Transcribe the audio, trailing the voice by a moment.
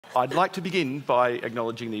I'd like to begin by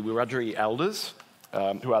acknowledging the Wiradjuri elders,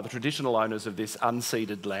 who are the traditional owners of this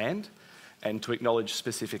unceded land, and to acknowledge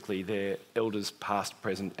specifically their elders past,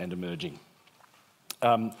 present and emerging.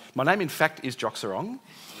 My name, in fact, is Jock Serong,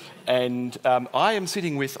 and I am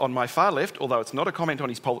sitting with, on my far left, although it's not a comment on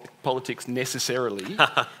his politics necessarily,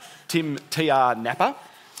 T.R. Napper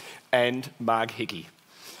and Margaret Hickey.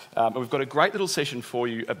 And we've got a great little session for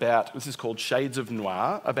you about, this is called Shades of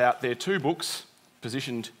Noir, about their two books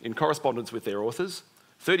positioned in correspondence with their authors,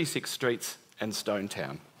 36 Streets and Stone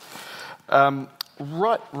Town.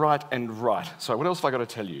 Right. So what else have I got to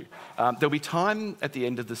tell you? There'll be time at the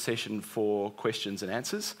end of the session for questions and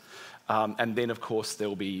answers. And then, of course,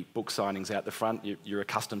 there'll be book signings out the front. You're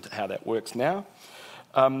accustomed to how that works now.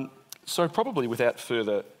 So probably without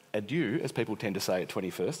further ado, as people tend to say at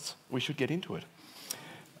 21sts, we should get into it.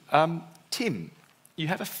 Tim, you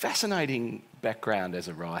have a fascinating background as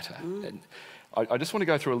a writer. And I just want to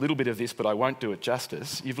go through a little bit of this, but I won't do it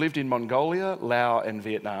justice. You've lived in Mongolia, Laos and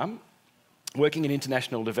Vietnam, working in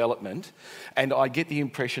international development, and I get the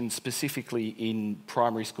impression specifically in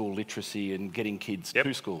primary school literacy and getting kids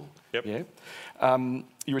to school. Yeah?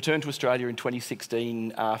 You returned to Australia in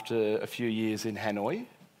 2016 after a few years in Hanoi.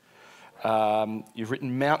 You've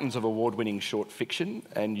written mountains of award-winning short fiction,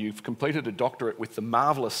 and you've completed a doctorate with the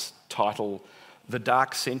marvellous title The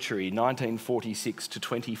Dark Century, 1946 to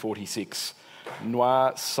 2046,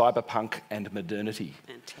 Noir, Cyberpunk and Modernity.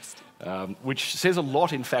 Fantastic. Which says a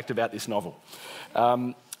lot, in fact, about this novel.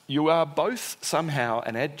 You are both somehow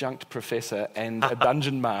an adjunct professor and a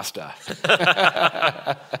dungeon master.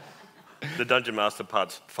 The dungeon master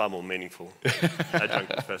part's far more meaningful.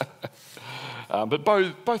 Adjunct professor. But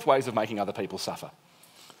both ways of making other people suffer.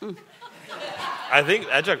 I think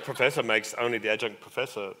adjunct professor makes only the adjunct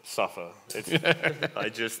professor suffer. It's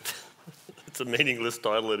a meaningless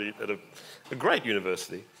title at a great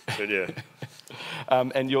university. But yeah.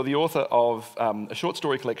 And you're the author of a short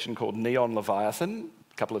story collection called Neon Leviathan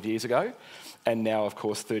a couple of years ago, and now, of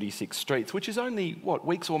course, 36 Streets, which is only, what,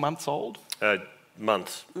 weeks or months old?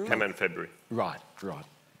 Months. Came out in February. Right.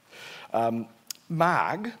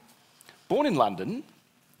 Marg, born in London,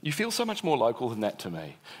 you feel so much more local than that to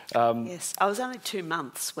me. Yes, I was only 2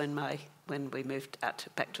 months when we moved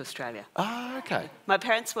back to Australia. Ah, okay. My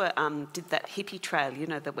parents did that hippie trail, you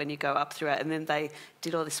know, that when you go up through it, and then they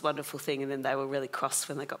did all this wonderful thing, and then they were really cross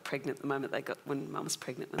when they got pregnant. When Mum was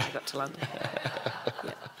pregnant, when they got to London.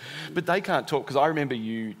 Yeah. But they can't talk, because I remember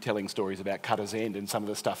you telling stories about Cutter's End and some of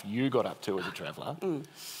the stuff you got up to as a traveller.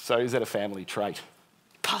 So is that a family trait?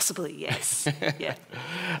 Possibly, yes. Yeah.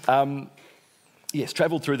 Yes,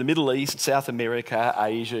 travelled through the Middle East, South America,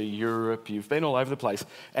 Asia, Europe. You've been all over the place,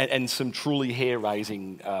 and some truly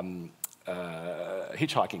hair-raising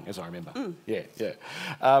hitchhiking, as I remember. Yeah.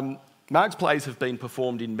 Marg's plays have been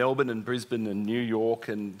performed in Melbourne and Brisbane and New York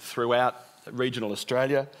and throughout regional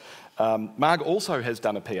Australia. Marg also has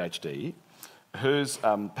done a PhD, hers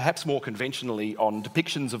perhaps more conventionally on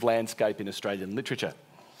depictions of landscape in Australian literature.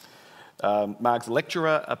 Marg's a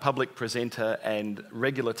lecturer, a public presenter and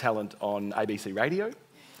regular talent on ABC Radio.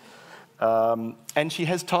 And she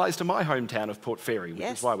has ties to my hometown of Port Fairy, which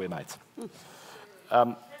is why we're mates.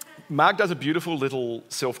 Marg does a beautiful little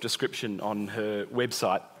self-description on her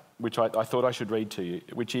website, which I thought I should read to you,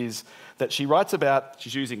 which is that she writes about,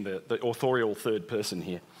 she's using the authorial third person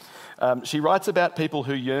here, she writes about people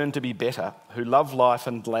who yearn to be better, who love life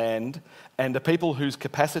and land, and are people whose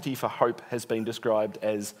capacity for hope has been described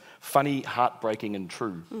as funny, heartbreaking and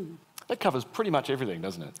true. That covers pretty much everything,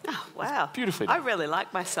 doesn't it? Oh, wow. It's beautifully done. I really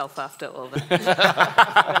like myself after all that.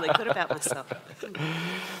 I'm really good about myself.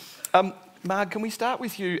 Marg, can we start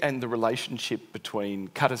with you and the relationship between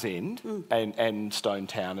Cutter's End and Stone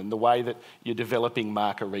Town and the way that you're developing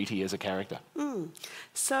Margaret as a character?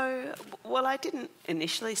 So, well, I didn't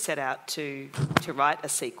initially set out to write a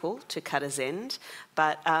sequel to Cutter's End,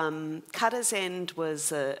 but Cutter's End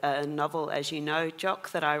was a novel, as you know, Jock,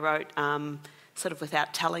 that I wrote sort of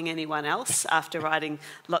without telling anyone else after writing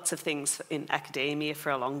lots of things in academia for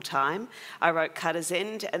a long time. I wrote Cutter's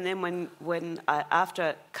End, and then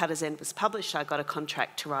after Cutter's End was published, I got a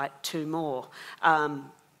contract to write 2 more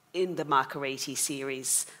in the Margaret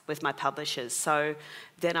series with my publishers. So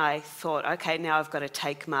then I thought, okay, now I've got to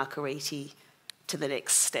take Margaret to the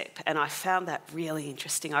next step. And I found that really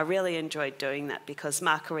interesting. I really enjoyed doing that because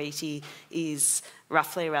Margaret is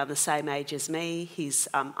roughly around the same age as me.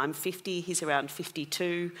 I'm 50, he's around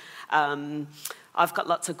 52. I've got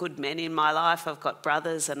lots of good men in my life. I've got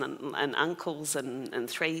brothers and uncles and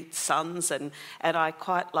 3 sons, and I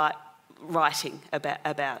quite like writing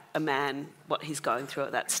about a man, what he's going through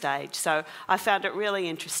at that stage. So I found it really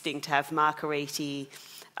interesting to have Margaret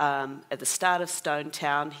at the start of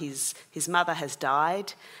Stonetown, his mother has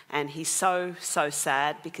died, and he's so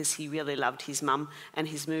sad because he really loved his mum, and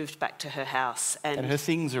he's moved back to her house. And her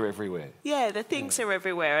things are everywhere. Yeah, the things are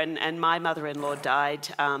everywhere, and my mother-in-law died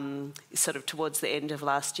sort of towards the end of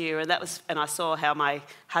last year, and I saw how my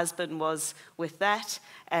husband was with that,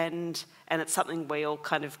 and it's something we all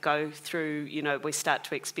kind of go through. You know, we start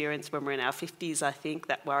to experience when we're in our 50s, I think,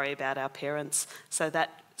 that worry about our parents. So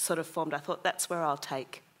that sort of formed, I thought, that's where I'll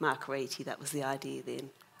take Margaret. That was the idea then.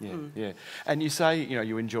 Yeah, yeah. And you say, you know,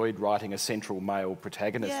 you enjoyed writing a central male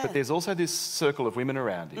protagonist, but there's also this circle of women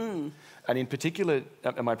around him. And in particular,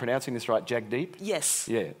 am I pronouncing this right, Jagdeep? Yes.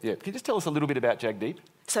 Yeah, yeah. Can you just tell us a little bit about Jagdeep?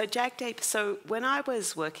 So Jagdeep, so when I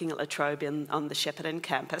was working at La Trobe on the Shepparton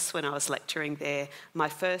campus, when I was lecturing there, my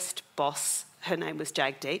first boss, her name was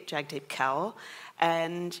Jagdeep Kaur,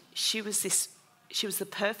 and she was the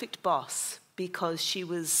perfect boss because she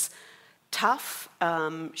was tough,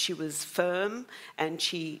 she was firm, and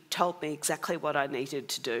she told me exactly what I needed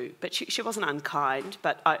to do. But she wasn't unkind,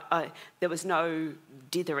 but there was no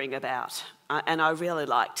dithering about. And I really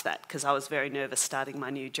liked that because I was very nervous starting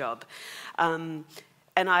my new job.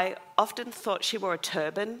 And I often thought she wore a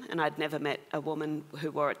turban, and I'd never met a woman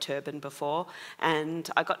who wore a turban before. And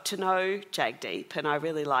I got to know Jagdeep, and I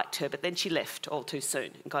really liked her. But then she left all too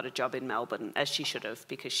soon and got a job in Melbourne, as she should have,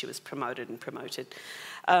 because she was promoted.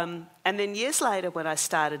 And then years later, when I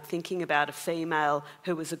started thinking about a female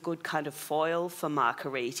who was a good kind of foil for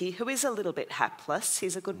Margaret, who is a little bit hapless.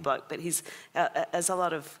 He's a good bloke, but he's, as a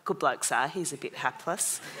lot of good blokes are, he's a bit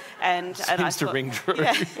hapless. And I Seems to thought, ring true.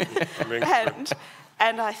 Yeah.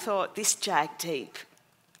 And I thought, this Jagdeep,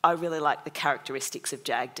 I really like the characteristics of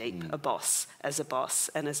Jagdeep, a boss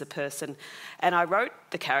and as a person. And I wrote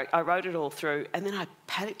I wrote it all through, and then I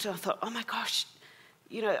panicked and I thought, oh my gosh,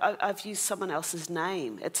 you know, I've used someone else's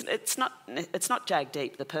name. It's not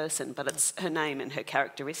Jagdeep, the person, but it's her name and her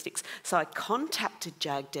characteristics. So I contacted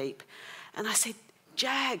Jagdeep, and I said,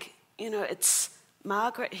 Jag, you know, it's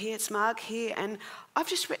Margaret here, it's Marg here, and I've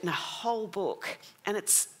just written a whole book, and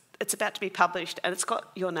it's about to be published, and it's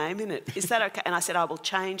got your name in it. Is that okay? And I said, I will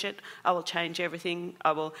change it. I will change everything.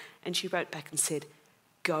 I will. And she wrote back and said,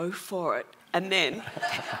 go for it. And then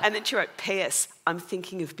she wrote, P.S. I'm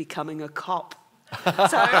thinking of becoming a cop.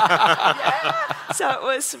 So it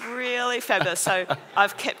was really fabulous. So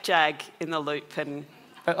I've kept Jag in the loop, and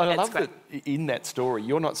I love great. that in that story,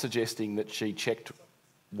 you're not suggesting that she checked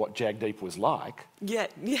what Jagdeep was like. No.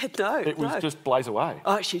 It was just blaze away.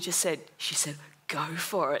 Oh, she said, go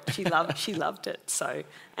for it. She loved it. So,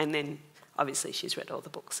 and then obviously she's read all the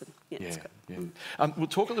books, and it's great. We'll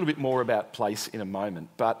talk a little bit more about place in a moment,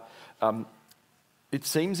 but it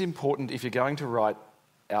seems important if you're going to write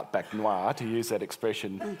outback noir, to use that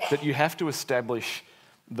expression, that you have to establish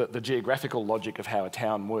the geographical logic of how a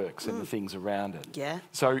town works and the things around it. Yeah.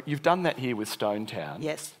 So you've done that here with Stonetown.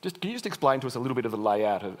 Yes. Can you just explain to us a little bit of the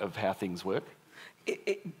layout of how things work?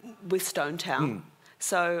 With Stonetown.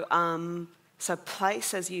 So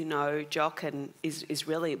place, as you know, Jock, is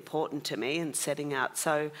really important to me in setting out.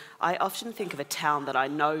 So I often think of a town that I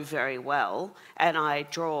know very well, and I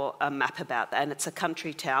draw a map about that. And it's a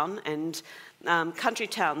country town, and country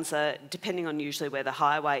towns are, depending on usually where the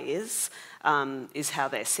highway is how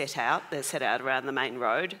they're set out. They're set out around the main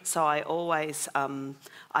road. So I always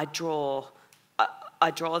I draw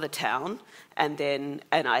the town, and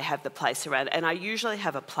I have the place around it. And I usually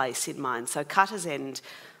have a place in mind. So Cutter's End,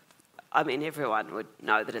 I mean, everyone would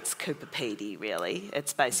know that it's Cooper Pedy, really.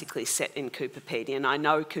 It's basically set in Cooper Pedy, and I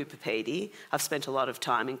know Cooper Pedy. I've spent a lot of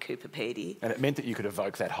time in Cooper Pedy. And it meant that you could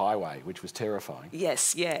evoke that highway, which was terrifying.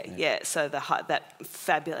 Yes, yeah. So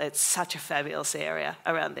it's such a fabulous area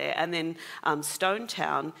around there. And then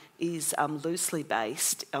Stonetown is loosely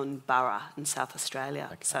based on Burra in South Australia,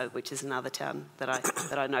 which is another town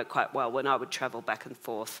that I know quite well when I would travel back and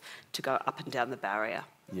forth to go up and down the barrier.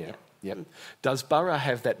 Yeah. Yep. Does Burra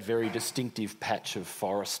have that very distinctive patch of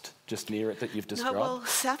forest just near it that you've described? No, well,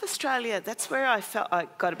 South Australia, that's where I felt I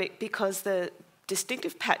got a bit, because the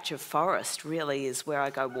distinctive patch of forest really is where I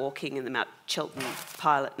go walking in the Mount Chiltern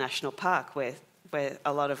Pilot National Park, where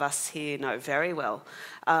a lot of us here know very well.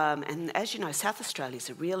 And as you know, South Australia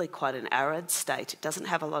is really quite an arid state. It doesn't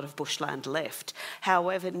have a lot of bushland left.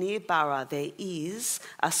 However, near Burra there is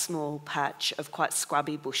a small patch of quite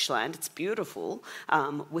scrubby bushland. It's beautiful,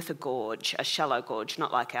 with a gorge, a shallow gorge,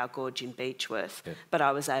 not like our gorge in Beechworth, but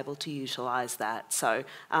I was able to utilise that. So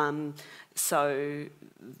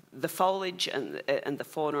the foliage and the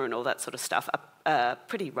fauna and all that sort of stuff are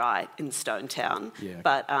pretty right in Stonetown,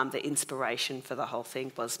 but the inspiration for the whole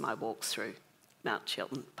thing was my walks through. Mount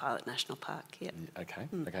Shelton Pilot National Park, yeah. Okay,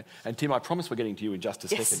 okay. And Tim, I promise we're getting to you in just a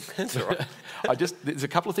Yes. second. That's all right. There's a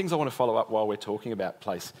couple of things I want to follow up while we're talking about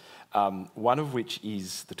place. One of which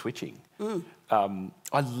is the twitching.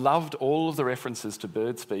 I loved all of the references to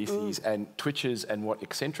bird species and twitchers and what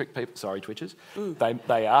eccentric people, twitchers,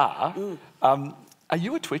 they are. Are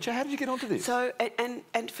you a twitcher? How did you get onto this? So,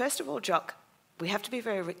 and first of all, Jock, we have to be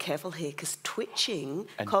very careful here because twitching,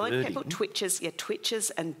 And calling birding. people twitchers, twitchers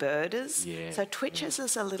and birders. Yeah, So twitchers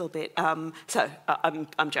is a little bit. I'm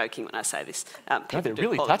joking when I say this. People they're do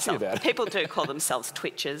really call touchy themselves- about it. People do call themselves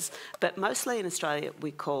twitchers, but mostly in Australia we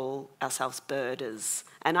call ourselves birders.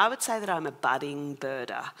 And I would say that I'm a budding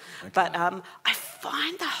birder. But I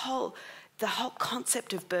find the whole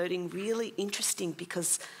concept of birding really interesting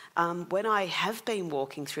because when I have been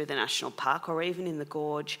walking through the national park or even in the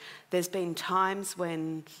gorge, there's been times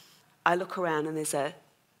when I look around and there's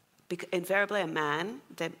invariably a man,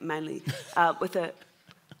 they're mainly with a,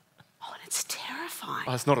 and it's terrifying.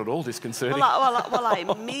 Oh, it's not at all disconcerting. Well, I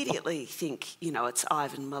immediately think, it's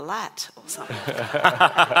Ivan Milat or something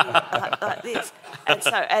like this. And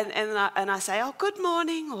so, and I say, oh, good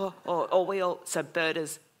morning, or we all, so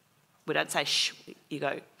birders, we don't say shh, you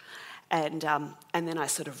go. And then I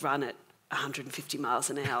sort of run at 150 miles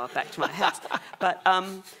an hour back to my house. But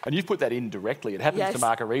and you've put that in directly. It happens to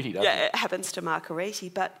Margariti, doesn't it? Yeah, it happens to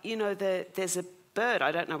Margariti. But, there's a bird,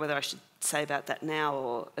 I don't know whether I should say about that now,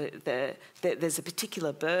 or there's a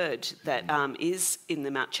particular bird that is in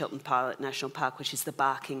the Mount Shelton Pilot National Park, which is the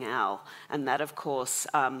barking owl. And that, of course,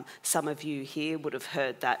 some of you here would have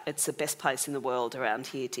heard that. It's the best place in the world around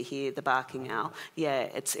here to hear the barking owl. Yeah,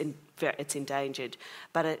 it's endangered.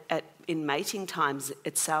 But in mating times,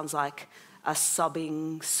 it sounds like a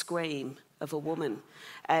sobbing scream of a woman.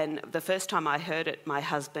 And the first time I heard it, my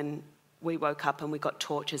husband, we woke up and we got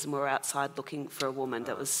torches and we were outside looking for a woman.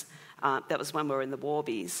 That was when we were in the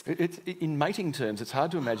Warbies. In mating terms, it's hard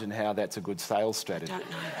to imagine how that's a good sales strategy. I don't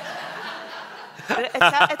know. But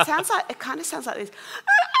it kind of sounds like this.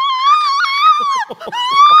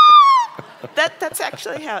 That's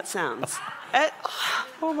actually how it sounds.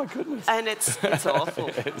 Oh my goodness. And it's awful.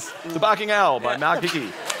 It's The Barking Owl by Margaret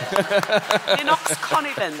Hickey. Inox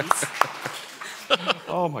Conivans.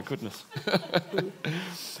 Oh my goodness.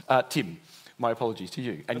 Tim, my apologies to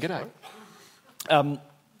you. And g'day.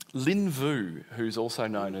 Lin Vu, who's also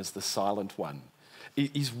known as the Silent One,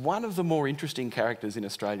 is one of the more interesting characters in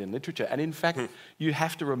Australian literature. And in fact, you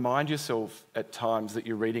have to remind yourself at times that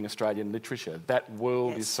you're reading Australian literature. That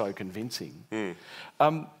world is so convincing.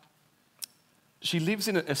 She lives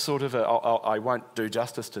in a sort of I won't do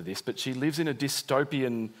justice to this, but she lives in a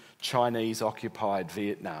dystopian Chinese-occupied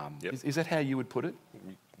Vietnam. Yep. Is that how you would put it?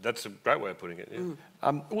 That's a great way of putting it, yeah.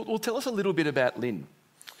 Well, tell us a little bit about Lin.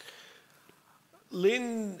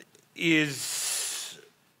 Lin is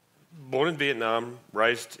born in Vietnam,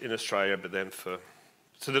 raised in Australia, but then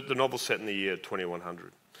so the novel's set in the year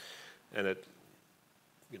 2100. And it,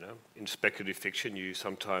 in speculative fiction, you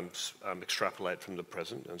sometimes extrapolate from the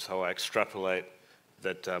present. And so I extrapolate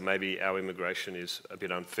that maybe our immigration is a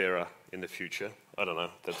bit unfairer in the future. I don't know.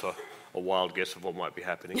 That's a wild guess of what might be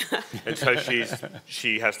happening. And so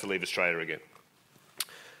she has to leave Australia again.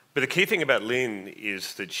 But the key thing about Lin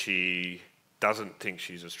is that she doesn't think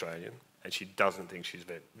she's Australian and she doesn't think she's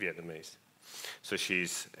Vietnamese. So she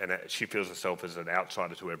feels herself as an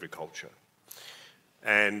outsider to every culture.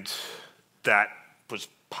 And that was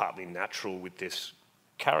partly natural with this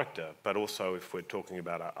character, but also if we're talking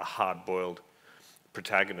about a hard-boiled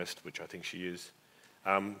protagonist, which I think she is,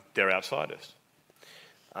 they're outsiders.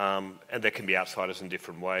 And there can be outsiders in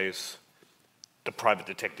different ways. The private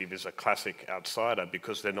detective is a classic outsider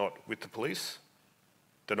because they're not with the police,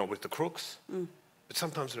 they're not with the crooks, but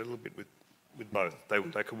sometimes they're a little bit with both.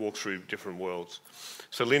 They can walk through different worlds.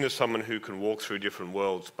 So Lin is someone who can walk through different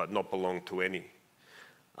worlds but not belong to any.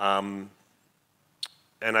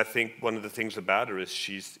 And I think one of the things about her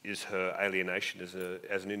is her alienation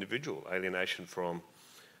as an individual, alienation from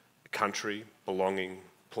country, belonging,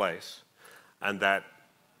 place, and that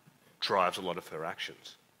drives a lot of her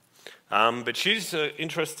actions. But she's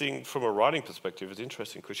interesting from a writing perspective. It's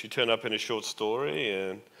interesting because she turned up in a short story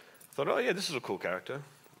and I thought, oh yeah, this is a cool character.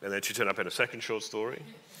 And then she turned up in a second short story.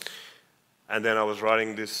 And then I was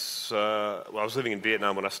writing this, I was living in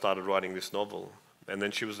Vietnam when I started writing this novel. And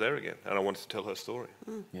then she was there again, and I wanted to tell her story.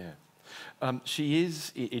 Yeah. She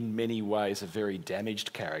is, in many ways, a very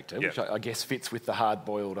damaged character, which I guess fits with the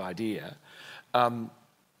hard-boiled idea.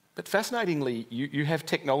 But fascinatingly, you have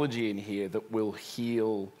technology in here that will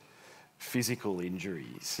heal physical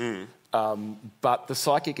injuries. But the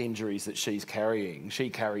psychic injuries that she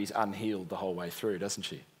carries unhealed the whole way through, doesn't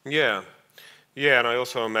she? Yeah. Yeah, and I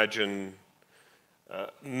also imagine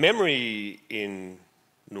memory in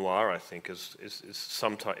noir, I think, is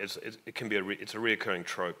sometimes it can be it's a reoccurring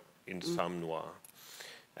trope in some noir.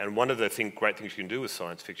 And one of the great things you can do with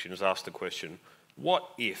science fiction is ask the question, what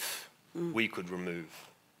if we could remove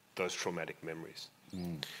those traumatic memories?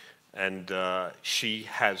 And she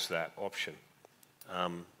has that option.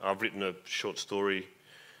 I've written a short story,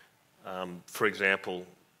 for example,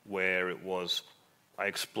 where I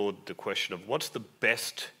explored the question of what's the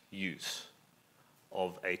best use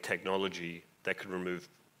of a technology that could remove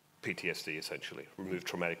PTSD, essentially, remove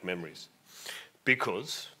traumatic memories.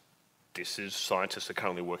 Because scientists are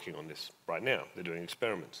currently working on this right now. They're doing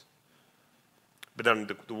experiments. But then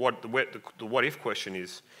the what if question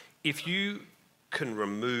is, if you can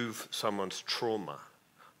remove someone's trauma,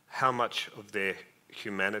 how much of their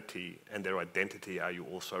humanity and their identity are you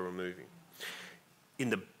also removing? In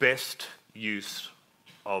the best use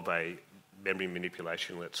of a memory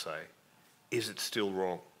manipulation, let's say, is it still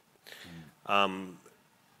wrong?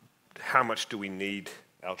 How much do we need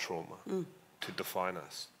our trauma to define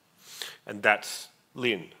us? And that's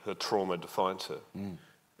Lynn. Her trauma defines her,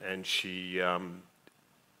 and she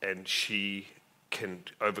can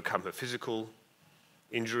overcome her physical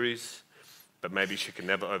injuries, but maybe she can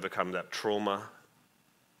never overcome that trauma,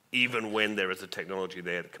 even when there is a technology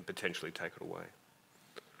there that can potentially take it away.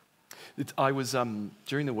 I was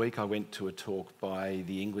during the week I went to a talk by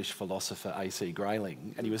the English philosopher A.C.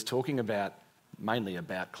 Grayling, and he was talking mainly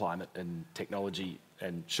about climate and technology,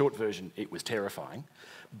 and short version, it was terrifying.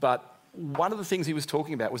 But one of the things he was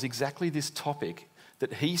talking about was exactly this topic,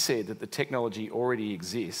 that he said that the technology already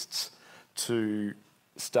exists to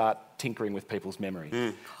start tinkering with people's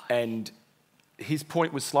memory. And his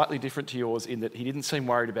point was slightly different to yours in that he didn't seem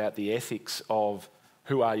worried about the ethics of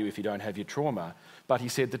who are you if you don't have your trauma, but he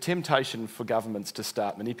said the temptation for governments to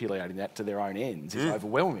start manipulating that to their own ends is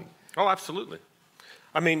overwhelming. Oh, absolutely.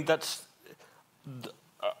 I mean, what's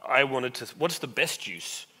the best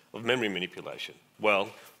use of memory manipulation? Well,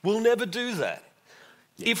 we'll never do that.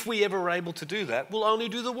 Yeah. If we ever are able to do that, we'll only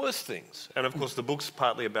do the worst things. And of course, the book's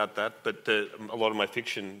partly about that, but a lot of my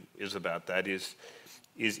fiction is about that, is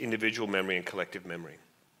individual memory and collective memory.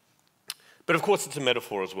 But of course, it's a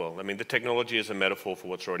metaphor as well. I mean, the technology is a metaphor for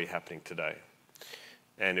what's already happening today.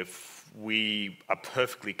 And if we are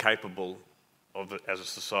perfectly capable of, as a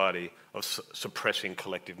society, of suppressing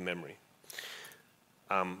collective memory,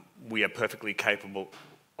 we are perfectly capable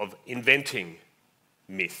of inventing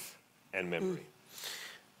myth and memory.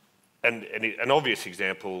 And an obvious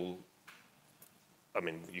example, I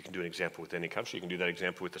mean, you can do an example with any country, you can do that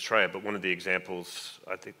example with Australia, but one of the examples,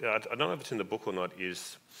 I don't know if it's in the book or not,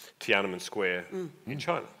 is Tiananmen Square in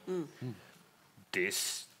China.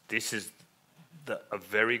 This is a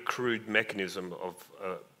very crude mechanism of,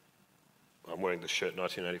 I'm wearing the shirt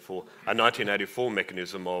 1984, a 1984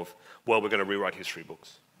 mechanism of, well, we're going to rewrite history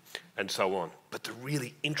books, and so on. But the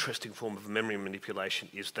really interesting form of memory manipulation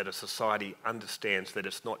is that a society understands that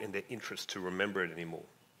it's not in their interest to remember it anymore.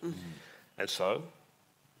 And so,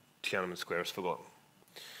 Tiananmen Square is forgotten.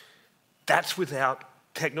 That's without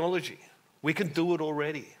technology. We can do it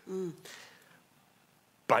already.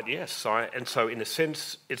 But yes, and so in a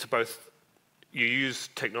sense, it's both, you use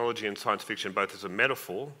technology and science fiction both as a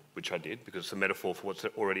metaphor, which I did, because it's a metaphor for what's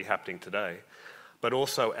already happening today, but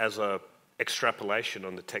also as a extrapolation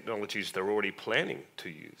on the technologies they're already planning to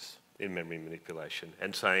use in memory manipulation,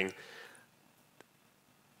 and saying,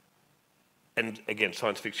 and again,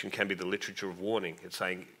 science fiction can be the literature of warning. It's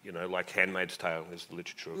saying, you know, like Handmaid's Tale is the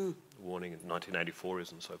literature of warning, and 1984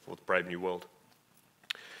 is, and so forth, Brave New World.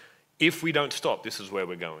 If we don't stop, this is where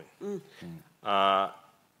we're going.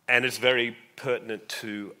 And it's very pertinent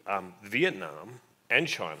to Vietnam and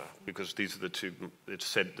China, because these are the two, it's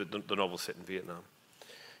said that the novel's set in Vietnam,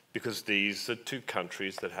 because these are two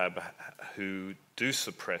countries that who do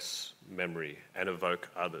suppress memory and evoke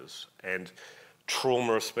others. And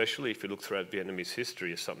trauma, especially if you look throughout Vietnamese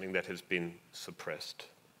history, is something that has been suppressed.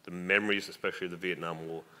 The memories, especially of the Vietnam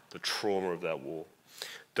War, the trauma of that war,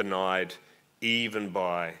 denied even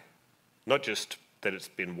by, not just that it's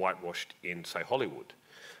been whitewashed in, say, Hollywood,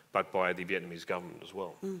 but by the Vietnamese government as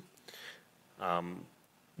well.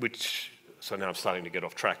 So now I'm starting to get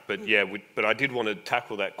off track. But yeah, but I did want to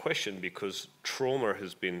tackle that question because trauma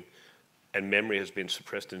has been, and memory has been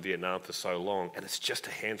suppressed in Vietnam for so long, and it's just a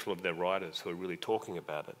handful of their writers who are really talking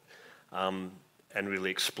about it, and really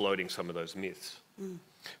exploding some of those myths.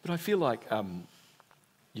 But I feel like,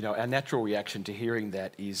 you know, our natural reaction to hearing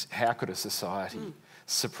that is, how could a society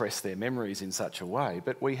suppress their memories in such a way?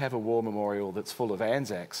 But we have a war memorial that's full of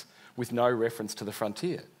Anzacs with no reference to the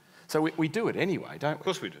frontier. So we do it anyway, don't we? Of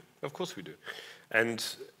course we do. Of course we do.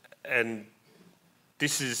 And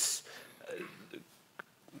this is...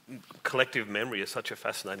 collective memory is such a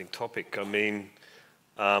fascinating topic. I mean,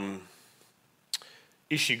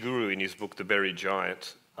 Ishiguro, in his book, The Buried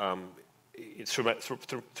Giant, through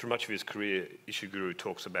much of his career, Ishiguro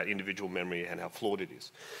talks about individual memory and how flawed it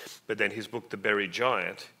is. But then his book, The Buried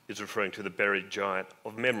Giant, is referring to the buried giant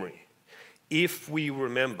of memory. If we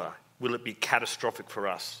remember, will it be catastrophic for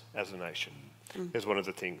us as a nation? Is one of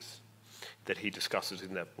the things that he discusses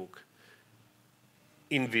in that book.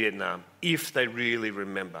 In Vietnam, if they really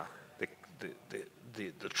remember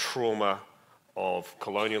the trauma of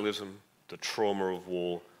colonialism, the trauma of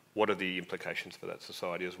war, what are the implications for that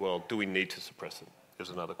society as well? Do we need to suppress it? Is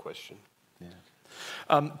another question.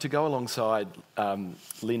 Yeah. To go alongside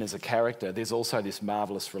Lin as a character, there's also this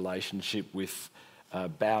marvellous relationship with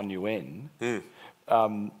Bao Nguyen,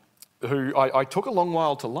 who I took a long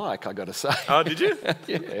while to like, I got to say. Oh, did you?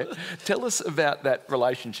 Yeah. Tell us about that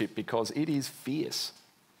relationship, because it is fierce.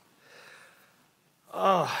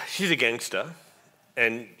 Oh, she's a gangster,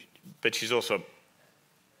 but she's also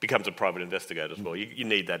becomes a private investigator as well. You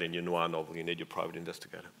need that in your noir novel. You need your private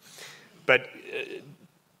investigator. But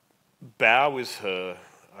Bao is her,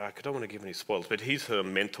 I don't want to give any spoilers, but he's her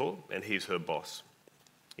mentor and he's her boss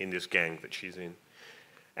in this gang that she's in.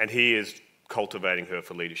 And he is cultivating her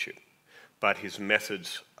for leadership. But his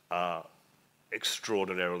methods are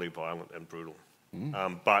extraordinarily violent and brutal.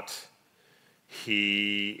 But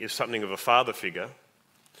he is something of a father figure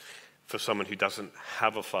for someone who doesn't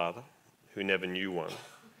have a father, who never knew one.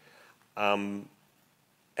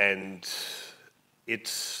 And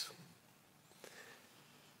it's,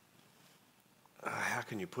 how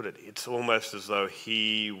can you put it? It's almost as though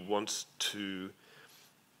he wants to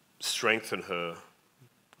strengthen her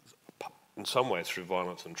in some ways through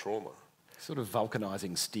violence and trauma. Sort of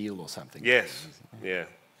vulcanising steel or something. Yes, yeah.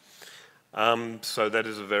 So that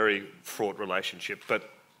is a very fraught relationship. But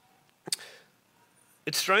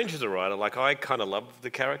it's strange as a writer. Like, I kind of love the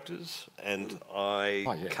characters, and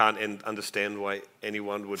I can't understand why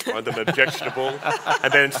anyone would find them objectionable.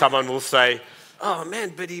 And then someone will say, oh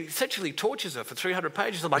man, but he essentially tortures her for 300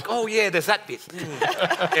 pages. I'm like, oh yeah, there's that bit.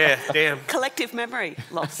 Yeah, damn. Collective memory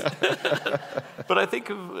loss.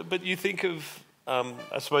 But you think of,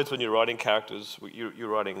 I suppose when you're writing characters, you're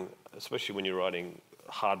writing, especially when you're writing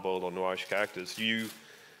hard-boiled or noirish characters, you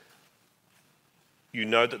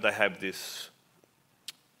know that they have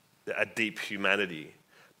a deep humanity,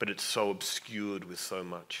 but it's so obscured with so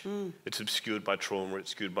much. It's obscured by trauma,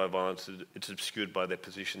 it's obscured by violence, it's obscured by their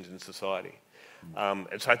positions in society.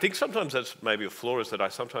 And so I think sometimes that's maybe a flaw, is that I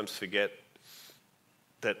sometimes forget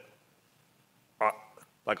that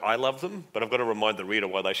I love them, but I've got to remind the reader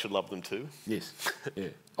why they should love them too. Yes, yeah.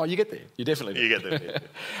 Oh, you get there. You definitely do. You get there,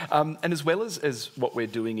 yeah. And as well as what we're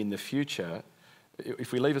doing in the future,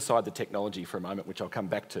 if we leave aside the technology for a moment, which I'll come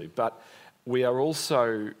back to, but we are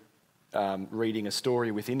also reading a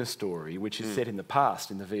story within a story which is set in the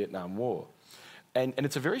past, in the Vietnam War. And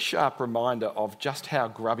it's a very sharp reminder of just how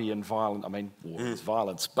grubby and violent, I mean, war is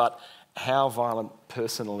violence, but how violent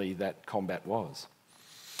personally that combat was.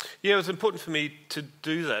 Yeah, it was important for me to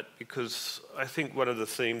do that because I think one of the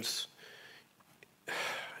themes,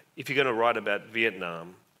 if you're going to write about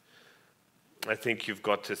Vietnam, I think you've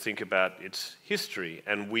got to think about its history.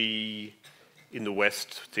 And we, in the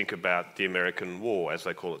West, think about the American War, as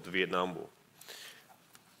they call it, the Vietnam War.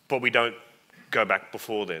 But we don't go back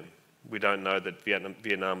before then. We don't know that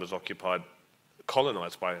Vietnam was occupied,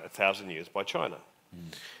 colonised by 1,000 years by China.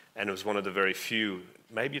 And it was one of the very few,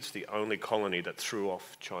 maybe it's the only colony that threw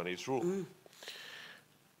off Chinese rule.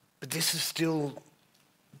 But this is still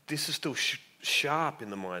sharp in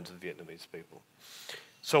the minds of Vietnamese people.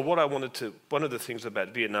 So one of the things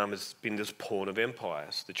about Vietnam has been this pawn of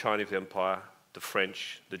empires, the Chinese Empire, the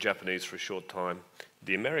French, the Japanese for a short time,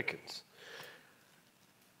 the Americans.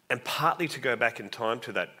 And partly to go back in time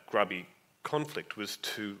to that grubby conflict was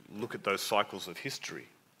to look at those cycles of history.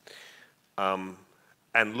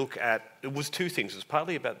 And look at, it was two things. It was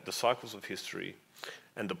partly about the cycles of history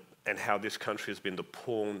and how this country has been the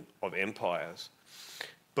pawn of empires,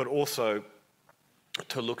 but also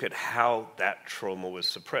to look at how that trauma was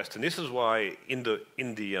suppressed. And this is why in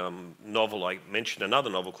the novel I mentioned another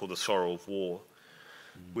novel called The Sorrow of War,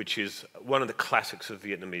 which is one of the classics of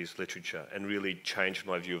Vietnamese literature and really changed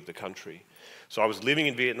my view of the country. So I was living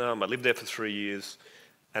in Vietnam, I lived there for 3 years,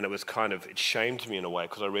 and it shamed me in a way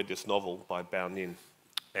because I read this novel by Bao Ninh,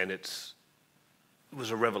 and it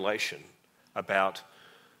was a revelation about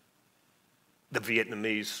the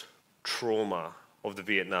Vietnamese trauma of the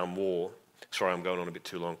Vietnam War Sorry, I'm going on a bit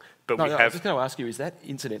too long. But No, we no, I was have... just going to ask you, is that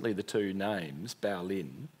incidentally the two names, Bao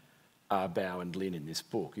Lin, are Bao and Lin in this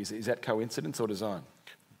book? Is that coincidence or design?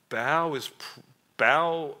 Bao,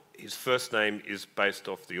 his first name is based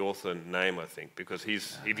off the author name, I think, because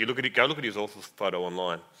if you look at it, go look at his author's photo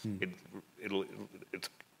online. It's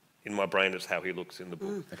in my brain, it's how he looks in the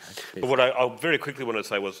book. Okay. But what I very quickly wanted to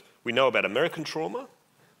say was, we know about American trauma.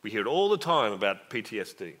 We hear it all the time about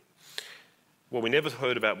PTSD. What we never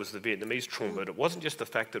heard about was the Vietnamese trauma, but it wasn't just the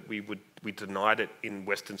fact that we denied it in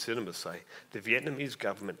Western cinema, say. The Vietnamese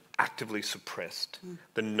government actively suppressed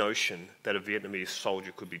the notion that a Vietnamese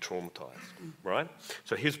soldier could be traumatized, right?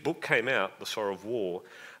 So his book came out, The Sorrow of War,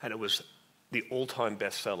 and it was the all-time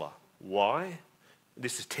bestseller. Why?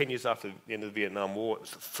 This is 10 years after the end of the Vietnam War. It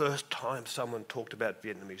was the first time someone talked about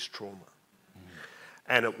Vietnamese trauma.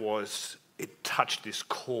 And it touched this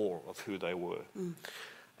core of who they were.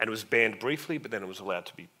 And it was banned briefly, but then it was allowed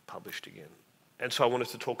to be published again. And so I wanted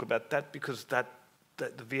to talk about that because the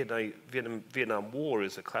Vietnam War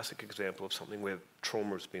is a classic example of something where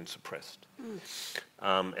trauma has been suppressed.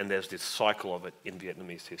 And there's this cycle of it in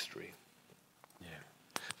Vietnamese history.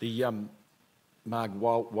 Yeah. Marg,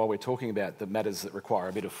 while we're talking about the matters that require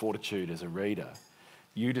a bit of fortitude as a reader,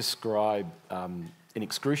 you describe in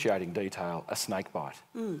excruciating detail a snake bite.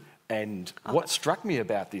 And what struck me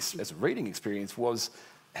about this as a reading experience was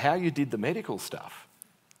how you did the medical stuff.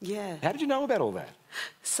 Yeah. How did you know about all that?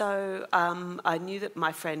 So I knew that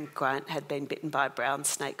my friend Grant had been bitten by a brown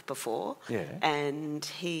snake before. Yeah. And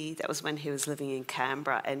that was when he was living in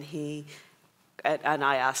Canberra, and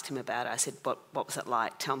I asked him about it. I said, what was it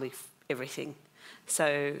like? Tell me everything.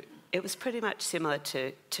 So it was pretty much similar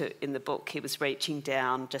to in the book. He was reaching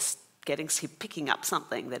down, just picking up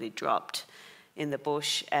something that he'd dropped in the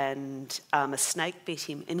bush, and a snake bit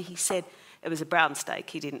him. And he said it was a brown snake.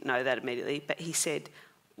 He didn't know that immediately, but he said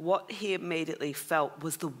what he immediately felt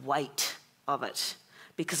was the weight of it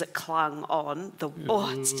because it clung on.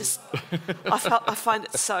 It's just, I find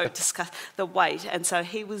it so disgusting, the weight. And so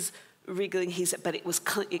he was wriggling but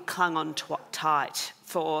it clung on tight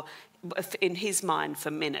for, in his mind, for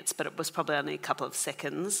minutes, but it was probably only a couple of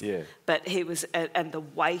seconds. Yeah. But he was, and the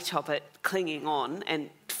weight of it clinging on, and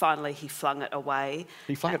finally he flung it away.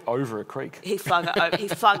 He flung it over a creek. He flung it,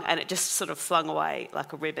 and it just sort of flung away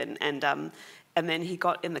like a ribbon. And then he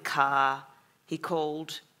got in the car, he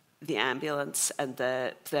called the ambulance, and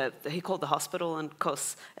he called the hospital, and of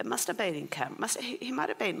course it must have been in Canberra. He might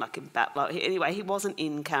have been like in Batlow. Anyway, he wasn't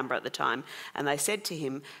in Canberra at the time, and they said to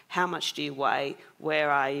him, "How much do you weigh? Where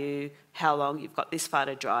are you? How long? You've got this far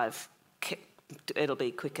to drive. It'll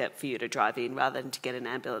be quicker for you to drive in rather than to get an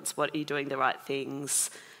ambulance. What are you doing the right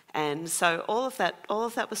things?" And so all of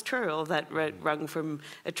that was true. All of that rung from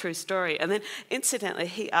a true story. And then,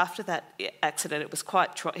 incidentally, after that accident, it was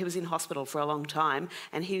he was in hospital for a long time,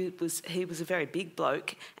 and he was a very big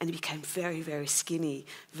bloke, and he became very, very skinny,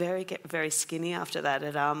 very skinny after that.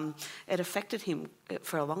 It affected him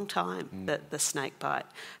for a long time, the snake bite.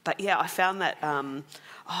 But yeah, I found that.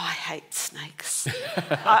 I hate snakes.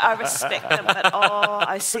 I respect them, but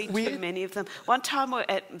I see too many of them. One time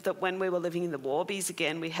when we were living in the Warbies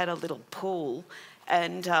again, we had a little pool,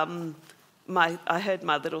 and I heard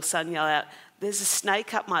my little son yell out, "There's a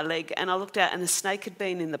snake up my leg," and I looked out, and the snake had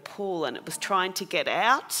been in the pool, and it was trying to get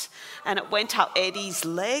out, and it went up Eddie's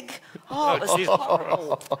leg. Oh, it was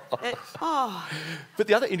horrible. But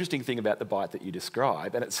the other interesting thing about the bite that you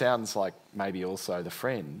describe, and it sounds like maybe also the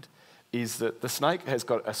friend, is that the snake has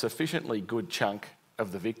got a sufficiently good chunk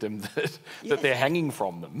of the victim that they're hanging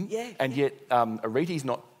from them, and yet Ariti's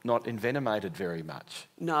not envenomated very much.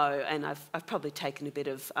 No, and I've probably taken a bit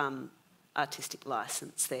of artistic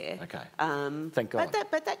license there. Okay. Thank God.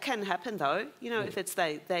 But that can happen though. You know, if it's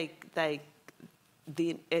that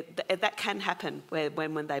can happen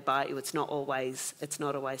when they bite you. It's not always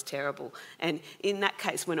terrible. And in that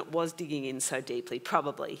case, when it was digging in so deeply,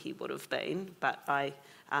 probably he would have been. But I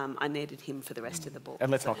needed him for the rest of the book. And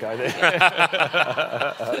let's not go there.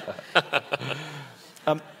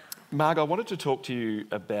 Marg, I wanted to talk to you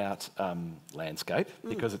about landscape,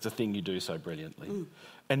 because it's a thing you do so brilliantly.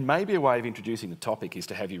 And maybe a way of introducing the topic is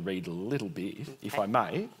to have you read a little bit, if I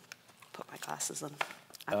may. Put my glasses on.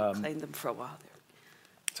 I haven't cleaned them for a while.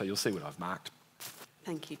 So you'll see what I've marked.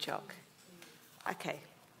 Thank you, Jock. Okay.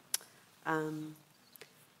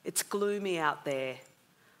 It's gloomy out there.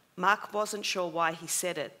 Mark wasn't sure why he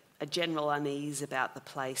said it, a general unease about the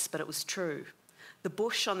place, but it was true. The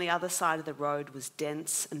bush on the other side of the road was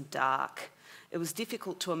dense and dark. It was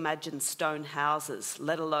difficult to imagine stone houses,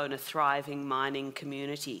 let alone a thriving mining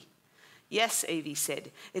community. "Yes," Evie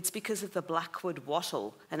said, "it's because of the blackwood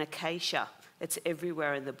wattle and acacia. It's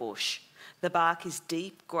everywhere in the bush. The bark is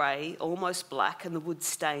deep grey, almost black, and the wood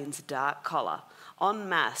stains a dark colour. En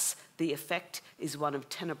masse, the effect is one of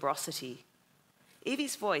tenebrosity.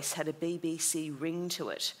 Evie's voice had a BBC ring to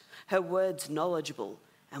it, her words knowledgeable.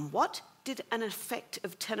 And what did an effect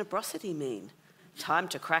of tenebrosity mean? Time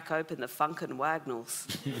to crack open the Funkin' Wagnalls.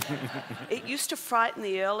 It used to frighten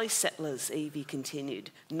the early settlers, Evie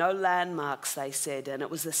continued. No landmarks, they said, and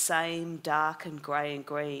it was the same, dark and grey and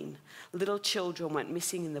green. Little children went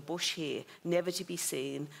missing in the bush here, never to be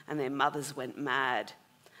seen, and their mothers went mad.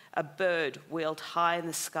 A bird wheeled high in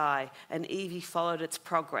the sky, and Evie followed its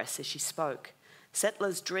progress as she spoke.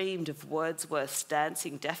 Settlers dreamed of Wordsworth's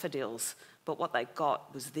dancing daffodils, but what they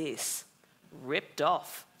got was this. Ripped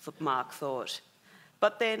off, Mark thought.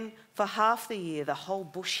 But then, for half the year, the whole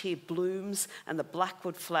bush here blooms and the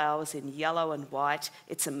blackwood flowers in yellow and white.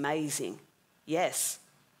 It's amazing. Yes,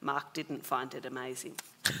 Mark didn't find it amazing.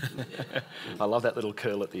 I love that little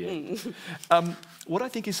curl at the end. What I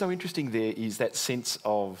think is so interesting there is that sense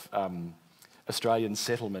of Australian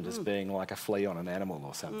settlement as being like a flea on an animal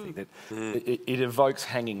or something. That it evokes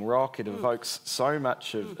hanging rock, it evokes so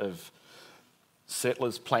much of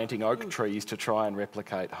settlers planting oak trees to try and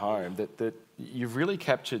replicate home that you've really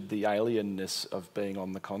captured the alienness of being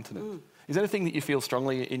on the continent. Is that a thing that you feel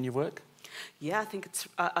strongly in your work? Yeah, I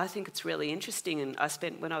think it's really interesting, and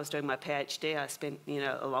when I was doing my PhD, I spent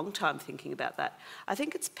a long time thinking about that. I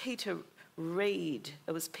think it's Peter Reid.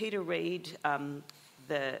 It was Peter Reid,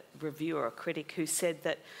 the reviewer or critic, who said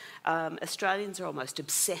that Australians are almost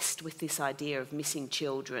obsessed with this idea of missing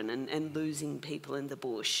children and losing people in the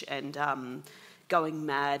bush and going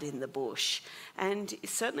mad in the bush. And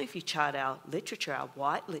certainly if you chart our literature, our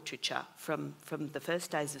white literature from the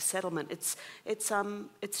first days of settlement,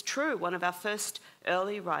 it's true. One of our first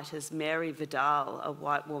early writers, Mary Vidal, a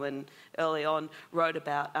white woman early on, wrote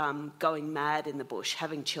about going mad in the bush,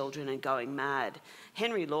 having children and going mad.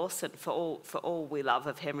 Henry Lawson, for all we love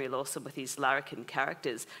of Henry Lawson with his larrikin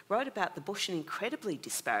characters, wrote about the bush in incredibly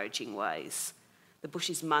disparaging ways. The bush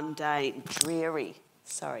is mundane, dreary.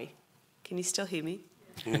 Sorry. Can you still hear me?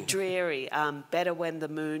 Dreary, better when the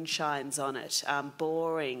moon shines on it,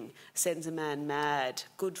 boring, sends a man mad,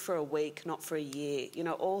 good for a week, not for a year,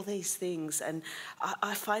 all these things. And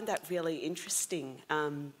I find that really interesting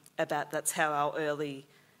that's how our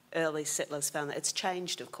early settlers found that. It's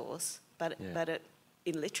changed, of course, but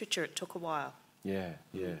in literature it took a while. Yeah.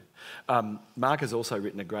 Mark has also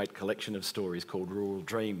written a great collection of stories called Rural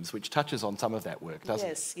Dreams, which touches on some of that work, doesn't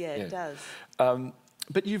it? Yes, it does.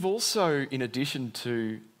 But you've also, in addition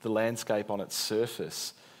to the landscape on its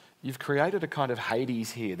surface, you've created a kind of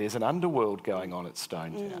Hades here. There's an underworld going on at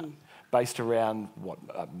Stonetown, based around,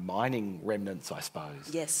 mining remnants, I suppose.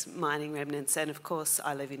 Yes, mining remnants. And of course,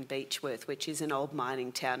 I live in Beechworth, which is an old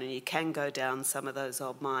mining town, and you can go down some of those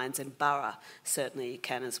old mines, and Burra, certainly you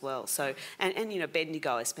can as well. So, and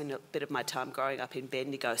Bendigo, I spent a bit of my time growing up in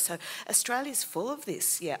Bendigo. So Australia's full of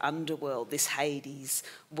this, underworld, this Hades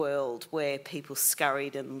world where people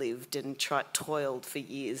scurried and lived and toiled for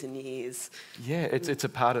years and years. Yeah, it's a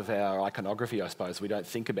part of our iconography, I suppose, we don't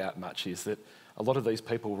think about much, is that a lot of these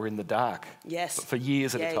people were in the dark for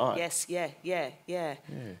years at a time. Yeah.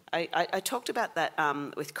 I talked about that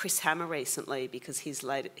with Chris Hammer recently, because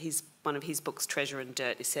one of his books, Treasure and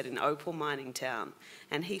Dirt, is set in Opal mining town,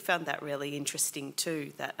 and he found that really interesting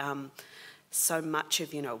too, that so much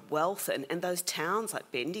of wealth and those towns like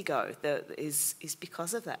Bendigo is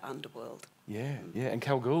because of that underworld. Yeah, and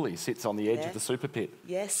Kalgoorlie sits on the edge of the super pit.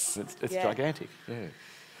 Yes. It's gigantic,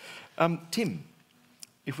 Tim,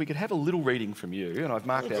 if we could have a little reading from you, and I've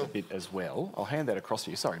marked out a bit as well. I'll hand that across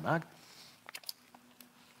to you. Sorry, Marg.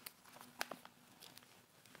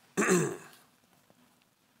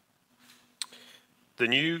 The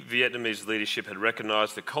new Vietnamese leadership had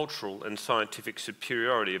recognised the cultural and scientific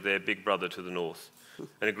superiority of their big brother to the north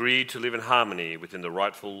and agreed to live in harmony within the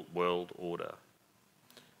rightful world order.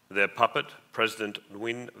 Their puppet, President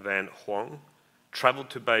Nguyen Van Huong, travelled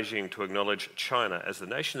to Beijing to acknowledge China as the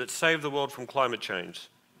nation that saved the world from climate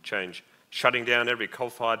change, shutting down every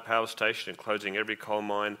coal-fired power station and closing every coal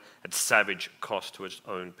mine at savage cost to its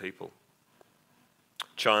own people.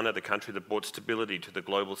 China, the country that brought stability to the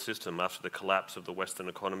global system after the collapse of the Western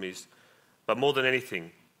economies, but more than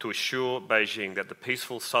anything, to assure Beijing that the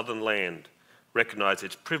peaceful southern land recognised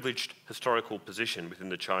its privileged historical position within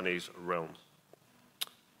the Chinese realm.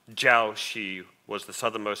 Jiaoxi was the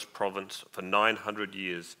southernmost province for 900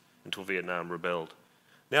 years until Vietnam rebelled.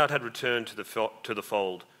 Now it had returned to the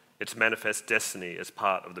fold, its manifest destiny as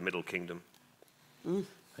part of the Middle Kingdom.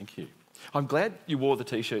 Thank you. I'm glad you wore the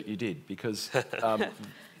T-shirt you did, because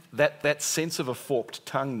that sense of a forked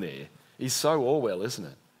tongue there is so Orwell, isn't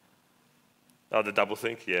it? Oh, the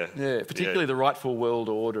doublethink, yeah. Yeah, particularly the rightful world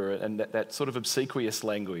order and that sort of obsequious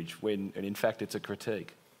language when, and in fact, it's a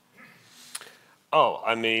critique. Oh,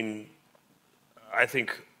 I mean, I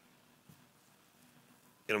think,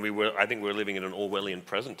 I think we're living in an Orwellian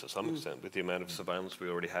present to some extent with the amount of surveillance we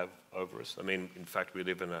already have over us. I mean, in fact, we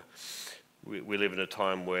live in a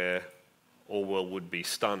time where Orwell would be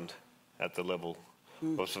stunned at the level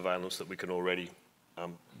of surveillance that we can already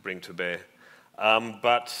bring to bear.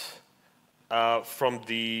 But from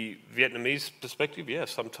the Vietnamese perspective, yeah,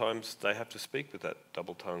 sometimes they have to speak with that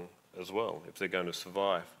double tongue as well if they're going to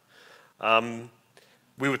survive. I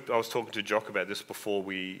was talking to Jock about this before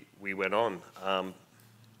we went on.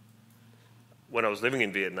 When I was living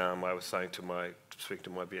in Vietnam, I was speaking to my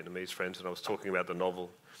Vietnamese friends, and I was talking about the novel.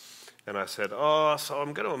 And I said, so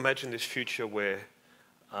I'm going to imagine this future where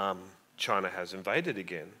China has invaded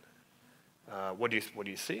again. What do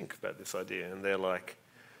you think about this idea? And they're like,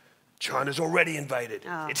 China's already invaded.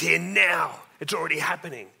 Oh. It's here now. It's already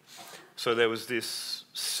happening. So there was this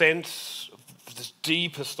sense, this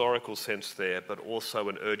deep historical sense there, but also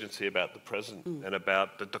an urgency about the present and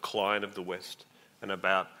about the decline of the West and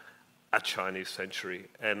about a Chinese century.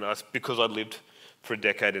 And because I lived for a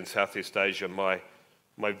decade in Southeast Asia, my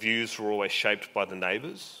views were always shaped by the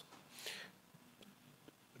neighbours,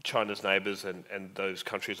 China's neighbours and those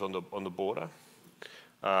countries on the border.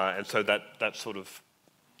 And so that sort of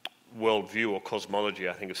worldview or cosmology,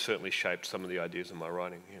 I think, has certainly shaped some of the ideas in my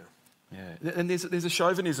writing. Yeah, and there's a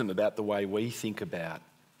chauvinism about the way we think about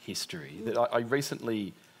history. That I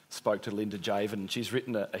recently spoke to Linda Javen, and she's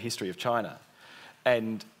written a history of China.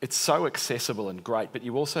 And it's so accessible and great, but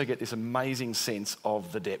you also get this amazing sense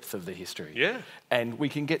of the depth of the history. Yeah. And we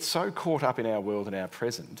can get so caught up in our world and our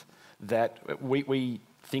present that we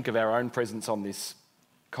think of our own presence on this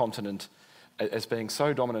continent as being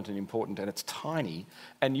so dominant and important, and it's tiny.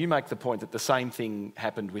 And you make the point that the same thing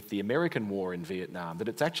happened with the American war in Vietnam, that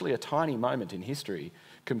it's actually a tiny moment in history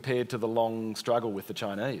compared to the long struggle with the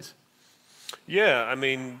Chinese. Yeah, I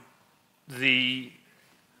mean, there's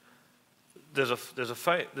a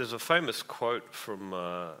famous quote from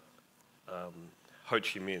Ho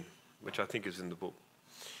Chi Minh, which I think is in the book,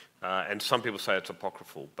 and some people say it's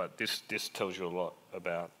apocryphal, but this tells you a lot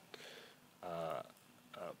about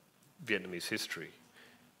Vietnamese history.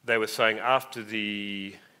 They were saying after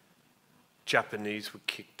the Japanese were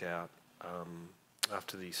kicked out,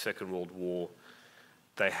 after the Second World War,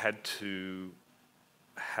 they had to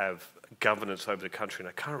have governance over the country.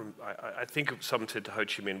 And I think someone said to Ho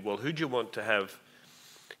Chi Minh, well, who do you want to have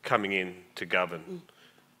coming in to govern?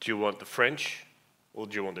 Do you want the French or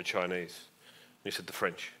do you want the Chinese? And he said, the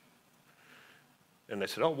French. And they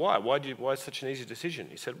said, oh, why? Why is such an easy decision?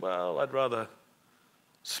 He said, well, I'd rather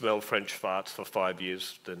smell French farts for 5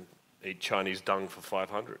 years than eat Chinese dung for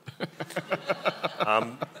 500.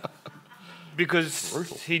 Because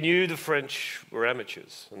brutal. He knew the French were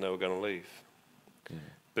amateurs and they were going to leave. Yeah.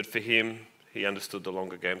 But for him, he understood the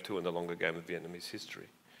longer game too, and the longer game of Vietnamese history.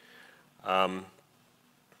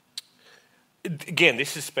 Again,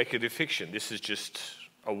 this is speculative fiction. This is just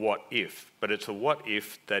a what if, but it's a what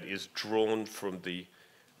if that is drawn from the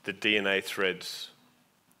DNA threads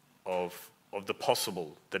of the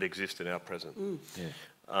possible that exist in our present. Yeah.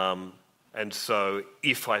 And so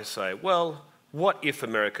if I say, well, what if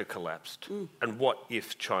America collapsed? And what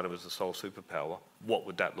if China was the sole superpower? What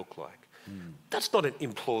would that look like? That's not an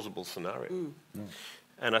implausible scenario.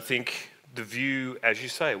 And I think the view, as you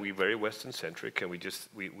say, we're very Western-centric, and we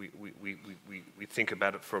think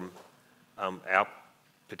about it from our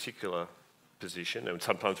particular position, and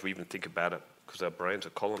sometimes we even think about it, because our brains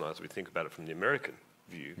are colonized, we think about it from the American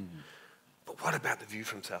view. But what about the view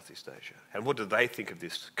from Southeast Asia? And what do they think of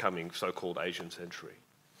this coming so-called Asian century?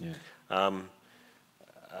 Yeah.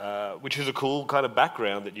 Which is a cool kind of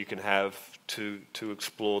background that you can have to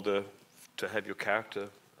explore to have your character,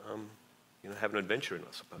 have an adventure in,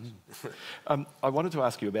 I suppose. I wanted to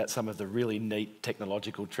ask you about some of the really neat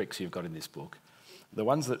technological tricks you've got in this book. The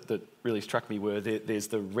ones that really struck me were there's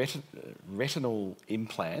the retinal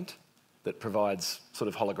implant that provides sort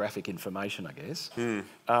of holographic information, I guess.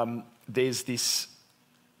 There's this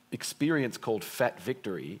experience called Fat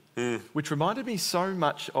Victory, which reminded me so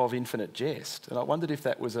much of Infinite Jest, and I wondered if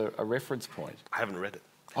that was a reference point. I haven't read it.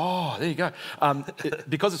 Oh, there you go.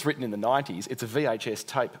 Because it's written in the 90s, it's a VHS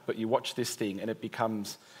tape, but you watch this thing and it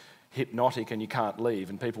becomes hypnotic and you can't leave,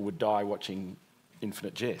 and people would die watching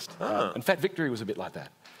Infinite Jest. And Fat Victory was a bit like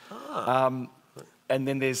that. And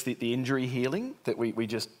then there's the injury healing that we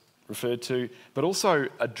just referred to, but also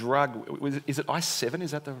a drug. Is it ICE-7?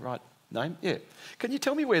 Is that the right name? Yeah. Can you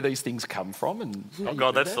tell me where these things come from? And oh,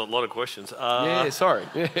 God, that's a lot of questions. Yeah, sorry.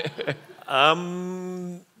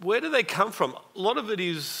 Where do they come from? A lot of it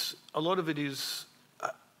is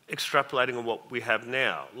extrapolating on what we have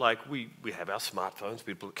now. Like we have our smartphones.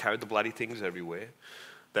 People carry the bloody things everywhere.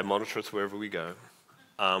 They monitor us wherever we go.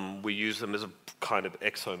 We use them as a kind of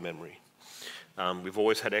exo-memory. We've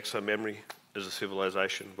always had exo-memory as a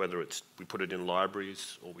civilization, whether it's we put it in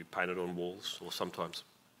libraries or we paint it on walls, or sometimes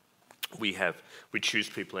we choose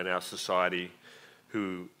people in our society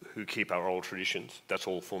who keep our old traditions. That's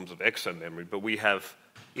all forms of exo-memory. But we have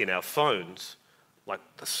in our phones, like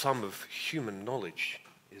the sum of human knowledge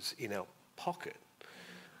is in our pocket.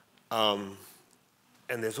 And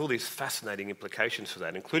there's all these fascinating implications for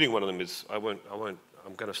that, including one of them is,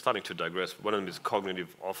 starting to digress, but one of them is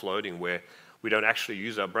cognitive offloading, where we don't actually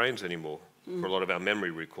use our brains anymore for a lot of our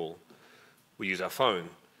memory recall. We use our phone.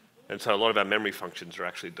 And so a lot of our memory functions are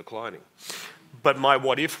actually declining. But my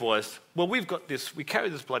what if was, well, we carry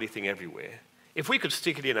this bloody thing everywhere. If we could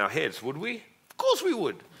stick it in our heads, would we? Of course we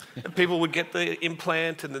would. And people would get the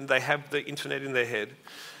implant and then they have the internet in their head.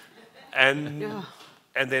 And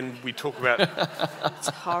then we talk about... It's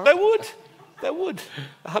horrible. They would,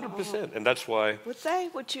 100%. And that's why... Would they?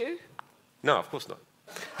 Would you? No, of course not.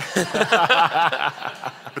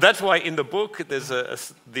 But that's why in the book there's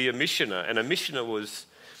the emissioner. And emissioner was...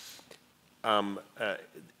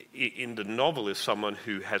 in the novel is someone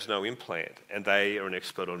who has no implant, and they are an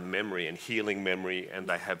expert on memory and healing memory, and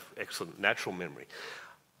they have excellent natural memory.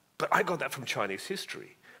 But I got that from Chinese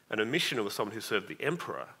history. An emissioner was someone who served the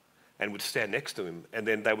emperor and would stand next to him, and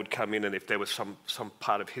then they would come in, and if there was some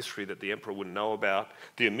part of history that the emperor wouldn't know about,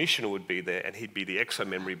 the emissioner would be there, and he'd be the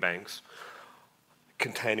exo-memory banks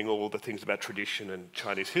containing all the things about tradition and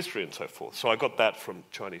Chinese history and so forth. So I got that from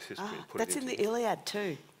Chinese history. And put That's it in into the Iliad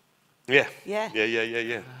too. Yeah.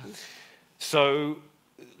 Yeah. So,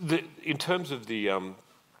 in terms of the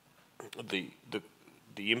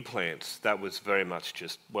implants, that was very much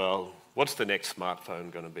just, well, what's the next smartphone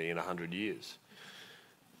going to be in 100 years?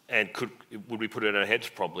 And would we put it in our heads?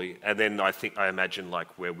 Probably. And then I imagine like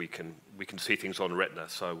where we can see things on retina,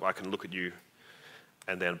 so I can look at you,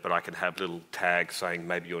 but I can have little tags saying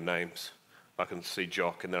maybe your names. I can see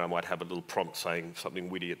Jock, and then I might have a little prompt saying something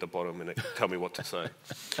witty at the bottom, and it tell me what to say.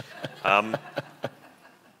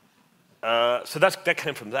 So that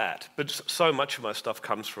came from that. But so much of my stuff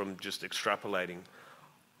comes from just extrapolating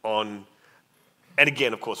on. And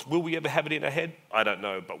again, of course, will we ever have it in our head? I don't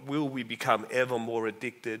know. But will we become ever more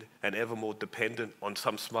addicted and ever more dependent on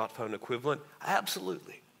some smartphone equivalent?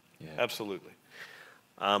 Absolutely. Yeah. Absolutely.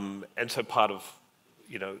 And so part of,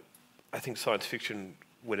 I think science fiction,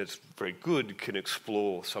 when it's very good, can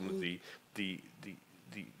explore some of the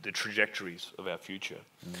trajectories of our future.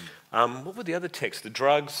 What were the other texts? The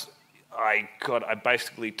drugs, I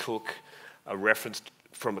basically took a reference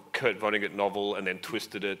from a Kurt Vonnegut novel and then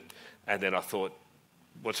twisted it, and then I thought,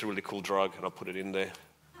 what's a really cool drug? And I put it in there.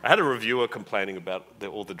 I had a reviewer complaining about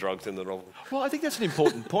all the drugs in the novel. Well, I think that's an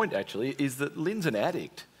important point, actually, is that Lynn's an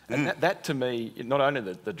addict. And that to me, not only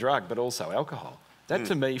the drug, but also alcohol, that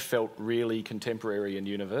to me felt really contemporary and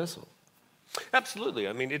universal. Absolutely.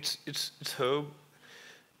 I mean, it's her.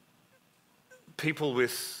 People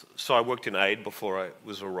with... So I worked in aid before I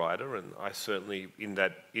was a writer, and I certainly, in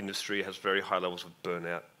that industry, has very high levels of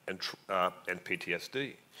burnout and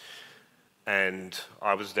PTSD. And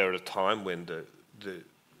I was there at a time when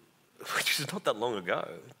which is not that long ago,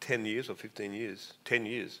 10 years or 15 years, 10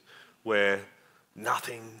 years, where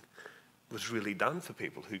nothing was really done for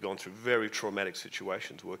people who'd gone through very traumatic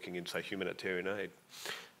situations working in, say, humanitarian aid.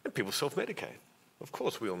 And people self-medicate. Of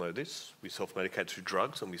course, we all know this. We self-medicate through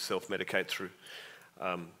drugs, and we self-medicate through,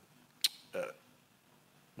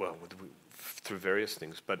 through various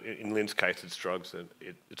things. But in Lynn's case, it's drugs, and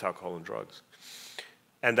it's alcohol and drugs.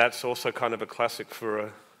 And that's also kind of a classic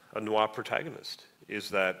for a noir protagonist,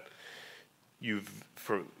 is that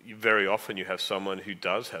very often you have someone who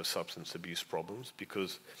does have substance abuse problems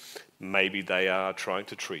because maybe they are trying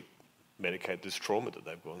to medicate this trauma that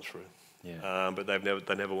they've gone through. Yeah. But they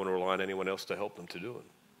never want to rely on anyone else to help them to do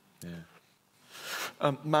it.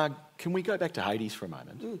 Yeah. Marg, can we go back to Hades for a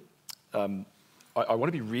moment? I want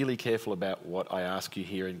to be really careful about what I ask you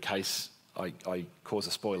here in case I cause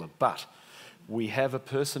a spoiler, but we have a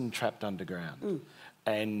person trapped underground,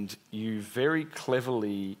 and you very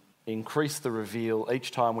cleverly increase the reveal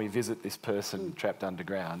each time we visit this person trapped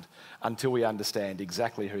underground until we understand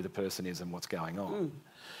exactly who the person is and what's going on.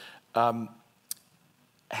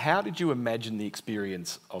 How did you imagine the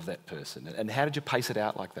experience of that person, and how did you pace it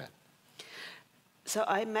out like that? So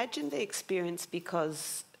I imagined the experience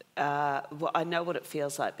because well, I know what it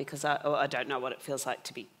feels like because I don't know what it feels like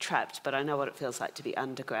to be trapped, but I know what it feels like to be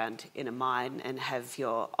underground in a mine and have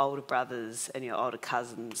your older brothers and your older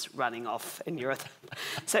cousins running off, and you're.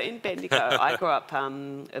 So in Bendigo, I grew up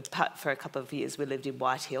for a couple of years. We lived in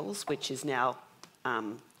White Hills, which is now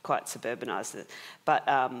quite suburbanised, but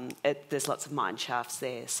there's lots of mine shafts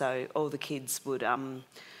there. So all the kids would.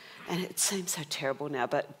 And it seems so terrible now,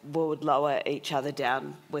 but we would lower each other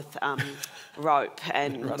down with rope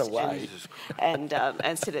and run away, and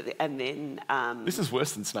sit at the, and then. This is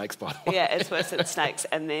worse than snakes, by the way. Yeah, it's worse than snakes.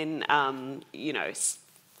 And then, you know,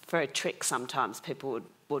 for a trick, sometimes people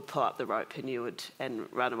would pull up the rope and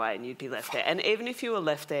run away, and you'd be left there. And even if you were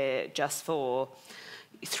left there just for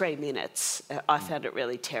 3 minutes, I found it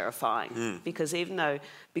really terrifying because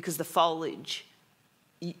because the foliage.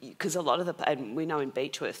 Because a lot of and we know in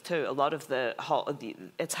Beechworth too, a lot of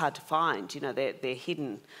it's hard to find. You know, they're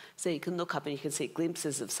hidden, so you can look up and you can see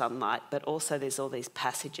glimpses of sunlight, but also there's all these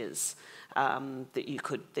passages that you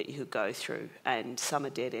could go through, and some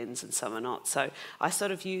are dead ends and some are not. So I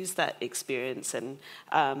sort of use that experience and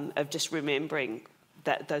of just remembering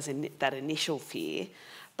that initial fear.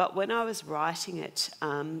 But when I was writing it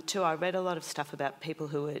too, I read a lot of stuff about people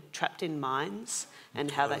who were trapped in mines and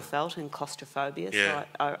how they felt, and claustrophobia. Yeah.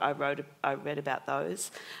 So I read about those,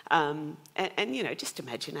 and you know, just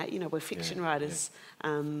imagine that. You know, we're fiction writers.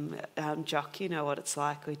 Jock, you know what it's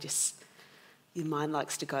like. Your mind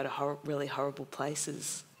likes to go to really horrible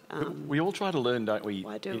places. We all try to learn, don't we,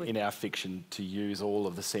 Why do we? in our fiction, to use all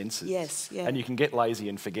of the senses. Yes, yeah. And you can get lazy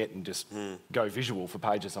and forget and just go visual for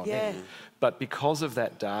pages on end. But because of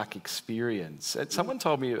that dark experience, someone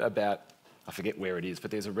told me about, I forget where it is,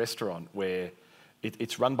 but there's a restaurant where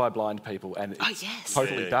it's run by blind people and it's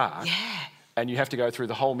totally dark. Yeah. And you have to go through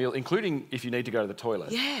the whole meal, including if you need to go to the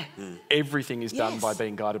toilet. Yeah. Everything is done by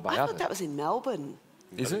being guided by I others. thought that was in Melbourne.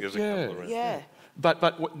 Is it? Yeah.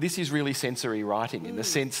 But this is really sensory writing in the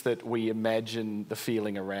sense that we imagine the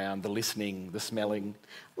feeling around, the listening, the smelling.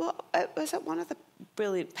 Well, was it one of the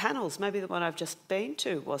brilliant panels? Maybe the one I've just been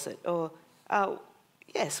to, was it? Or,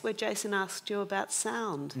 yes, where Jason asked you about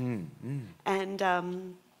sound. And,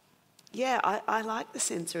 I like the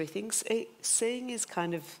sensory things. Seeing is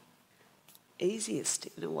kind of easiest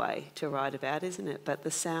in a way to write about, isn't it? But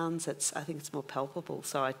the sounds, I think it's more palpable.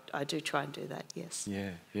 So I do try and do that, yes.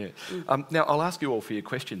 Yeah. Now, I'll ask you all for your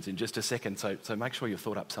questions in just a second, so make sure you've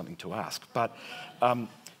thought up something to ask. But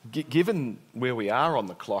given where we are on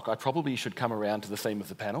the clock, I probably should come around to the theme of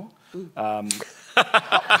the panel. What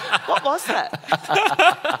was that?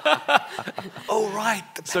 Oh, right,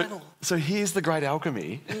 the panel. So here's the great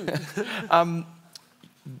alchemy.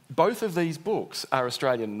 Both of these books are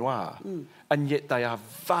Australian noir, and yet they are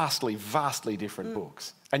vastly, vastly different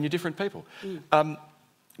books, and you're different people.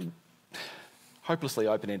 Hopelessly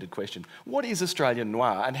open-ended question. What is Australian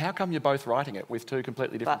noir, and how come you're both writing it with two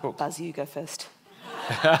completely different books? Buzz, you go first.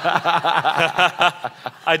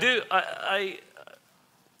 I do.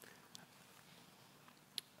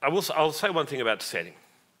 I'll say one thing about setting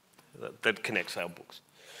that connects our books.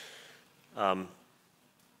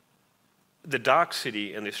 The Dark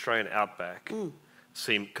City and the Australian outback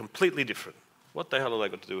seem completely different. What the hell have they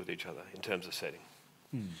got to do with each other in terms of setting?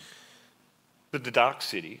 But the Dark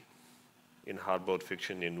City, in hard-boiled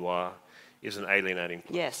fiction, in noir, is an alienating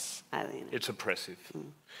place. Yes, alienating. It's oppressive.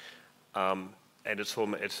 And it's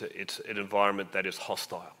an environment that is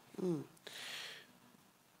hostile.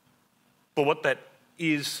 But what that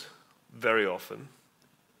is very often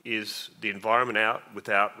is the environment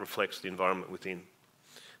without reflects the environment within.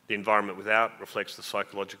 The environment without reflects the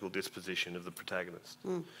psychological disposition of the protagonist.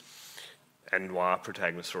 And noir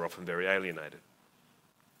protagonists are often very alienated.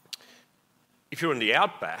 If you're in the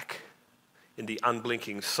outback, in the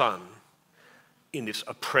unblinking sun, in this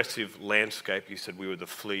oppressive landscape, you said we were the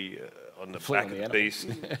flea on the back of the beast.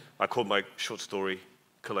 I called my short story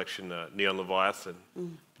collection Neon Leviathan.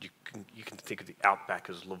 You can think of the outback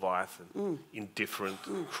as Leviathan, indifferent,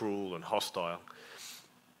 cruel and hostile.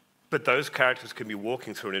 But those characters can be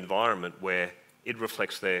walking through an environment where it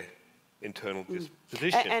reflects their internal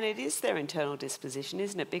disposition. And it is their internal disposition,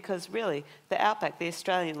 isn't it? Because really, the outback, the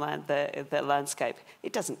Australian land, the landscape,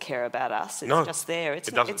 it doesn't care about us. It's just there.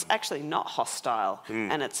 It's actually not hostile,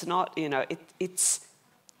 and it's not. You know, it's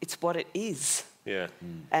what it is. Yeah.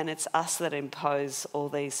 And it's us that impose all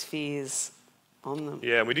these fears on them.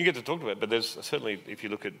 Yeah, we didn't get to talk about it, but there's certainly, if you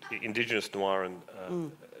look at Indigenous noir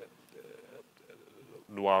and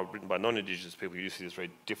noir written by non-Indigenous people, you see this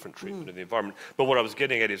very different treatment of the environment. But what I was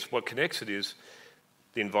getting at is what connects it is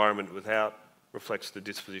the environment without reflects the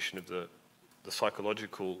disposition of the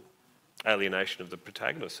psychological alienation of the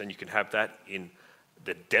protagonist, and you can have that in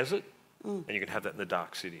the desert, and you can have that in the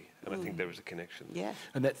dark city. And I think there is a connection. Yeah.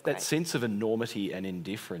 And that sense of enormity and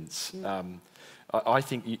indifference. I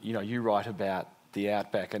think, you write about the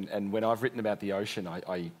outback, and when I've written about the ocean,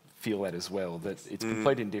 I feel that as well, that it's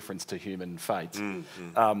complete indifference to human fate.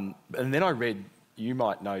 And then I read, you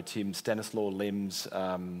might know, Tim, Stanislaw Lem's,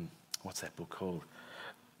 what's that book called?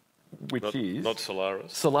 Not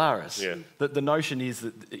Solaris. Solaris. Yeah. The notion is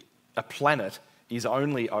that a planet is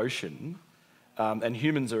only ocean, and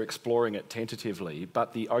humans are exploring it tentatively,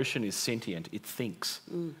 but the ocean is sentient, it thinks,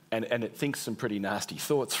 and it thinks some pretty nasty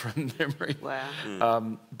thoughts from memory.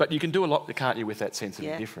 Wow. But you can do a lot, can't you, with that sense of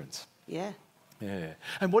indifference? Yeah. Yeah.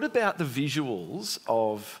 And what about the visuals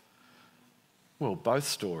of, well, both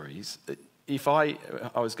stories? If I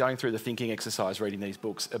was going through the thinking exercise reading these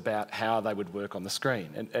books about how they would work on the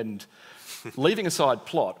screen, and leaving aside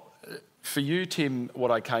plot, for you, Tim, what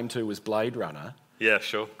I came to was Blade Runner. Yeah,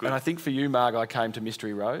 sure. Good. And I think for you, Marg, I came to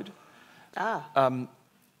Mystery Road.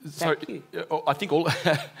 Thank you. I think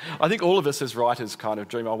all of us as writers kind of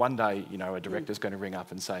dream, one day, a director's going to ring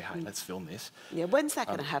up and say, hey, let's film this. Yeah, when's that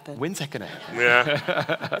going to happen? When's that going to happen?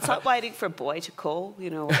 Yeah. It's like waiting for a boy to call,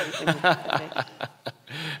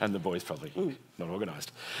 And the boy's probably not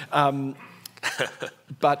organised.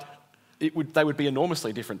 But they would be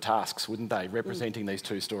enormously different tasks, wouldn't they, representing these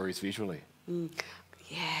two stories visually?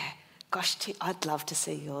 Yeah. Gosh, Tim, I'd love to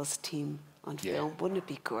see yours, Tim, on film. Wouldn't it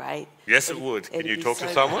be great? Yes, it would. Can you talk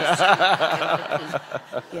to someone?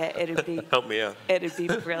 Yeah, it'd be... Help me out. It'd be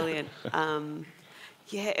brilliant.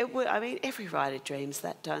 Yeah, it would. I mean, every writer dreams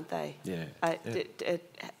that, don't they? Yeah.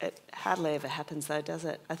 It hardly ever happens, though, does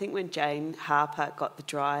it? I think when Jane Harper got The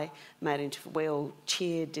Dry made into... We all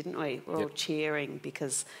cheered, didn't we? We're all cheering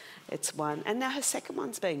because it's one... And now her second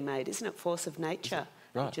one's being made, isn't it? Force of Nature,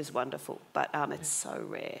 Right. which is wonderful. But it's so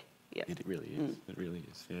rare. Yeah. It really is. It really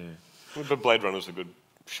is, yeah. But Blade Runner's a good...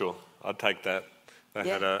 Sure, I'd take that. I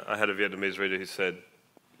had a Vietnamese reader who said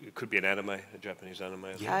it could be an anime, a Japanese anime.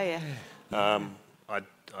 Oh, yeah. I'd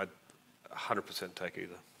 100% take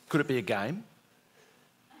either. Could it be a game?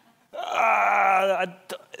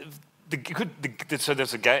 So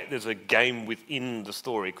there's a game within the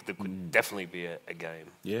story. There could definitely be a game.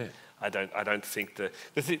 Yeah. I don't think the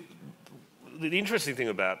interesting thing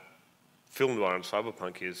about film noir and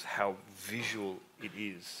cyberpunk is how visual it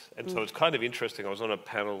is, and so it's kind of interesting. I was on a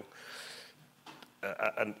panel,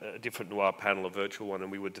 a different noir panel, a virtual one,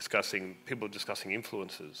 and people were discussing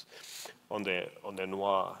influences on their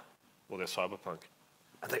noir or their cyberpunk,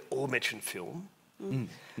 and they all mentioned film.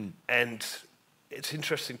 And it's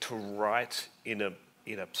interesting to write in a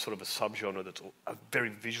sort of a subgenre that's a very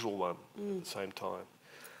visual one at the same time.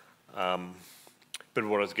 But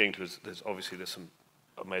what I was getting to is there's some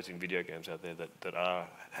amazing video games out there that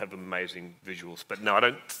have amazing visuals. But no, I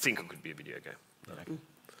don't think it could be a video game.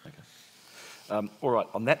 Okay. All right,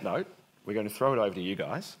 on that note, we're going to throw it over to you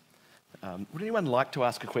guys. Would anyone like to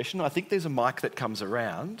ask a question? I think there's a mic that comes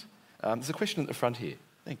around. There's a question at the front here.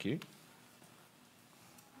 Thank you.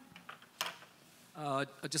 I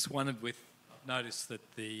just wondered, I've noticed that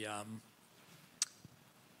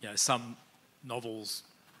some novels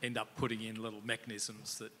end up putting in little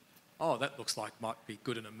mechanisms that, that looks like might be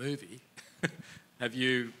good in a movie. Have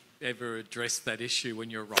you ever addressed that issue when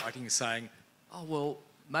you're writing, saying,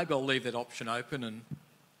 maybe I'll leave that option open and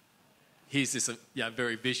here's this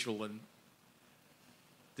very visual and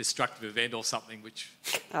destructive event or something which...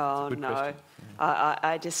 Oh, no.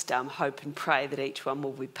 I just hope and pray that each one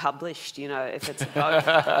will be published. If it's a bonus,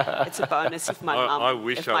 it's a bonus if my mum,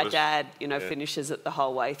 if my dad, finishes it the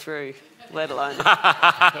whole way through, let alone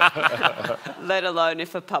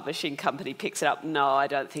if a publishing company picks it up. No, I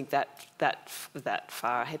don't think that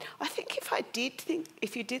far ahead. I think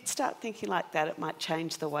if you did start thinking like that, it might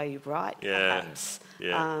change the way you write, perhaps.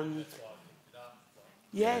 Yeah.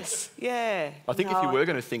 Yes, yeah. I think if you were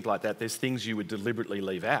going to think like that, there's things you would deliberately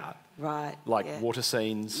leave out. Right. Like water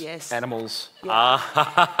scenes, animals. Yeah.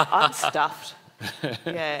 I'm stuffed.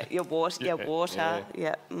 Your water.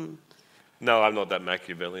 Yeah. No, I'm not that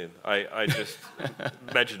Machiavellian. I just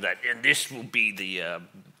imagine that, and this will be the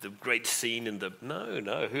great scene in the...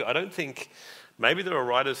 No. I don't think... Maybe there are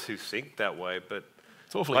writers who think that way, but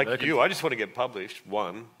it's awfully like mercantile. you, I just want to get published,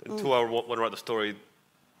 one, and two, I want to write the story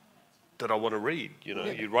that I want to read.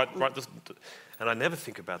 You write this, and I never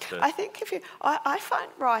think about that. I think I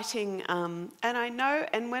find writing, and I know,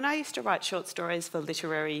 and when I used to write short stories for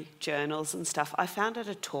literary journals and stuff, I found it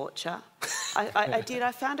a torture. I did.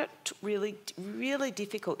 I found it really, really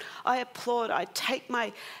difficult. I applaud. I take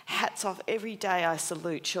my hats off every day. I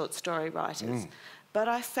salute short story writers, but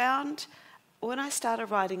I found when I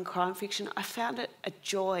started writing crime fiction, I found it a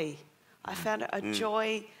joy. I found it a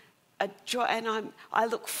joy, and I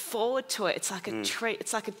look forward to it. It's like a treat.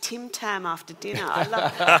 It's like a Tim Tam after dinner. I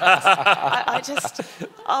love.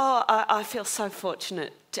 I feel so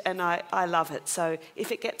fortunate, and I love it. So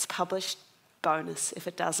if it gets published, bonus. If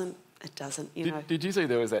it doesn't, it doesn't. You know. Did you see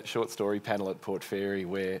there was that short story panel at Port Fairy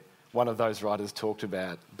where one of those writers talked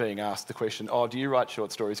about being asked the question, "Oh, do you write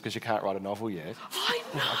short stories because you can't write a novel yet?" I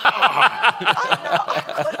know.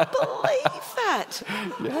 I couldn't believe that.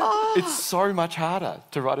 Yeah. Oh. It's so much harder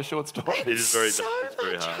to write a short story. It is very so it's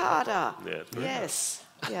very much hard. harder. Yeah, it's very Yes.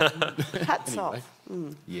 Yeah. Hats Anyway.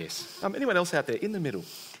 off. Yes. Anyone else out there in the middle?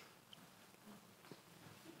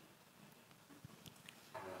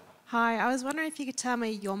 Hi, I was wondering if you could tell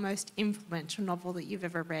me your most influential novel that you've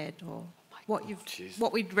ever read, or what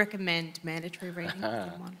we'd recommend mandatory reading for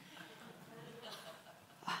someone.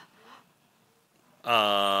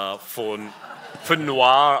 For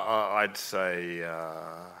noir, I'd say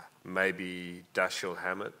maybe Dashiell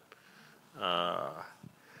Hammett,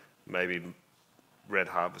 maybe Red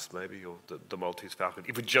Harvest, maybe, or the Maltese Falcon.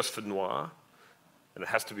 If it's just for noir, and it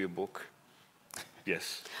has to be a book,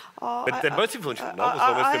 yes. But they're both influential novels,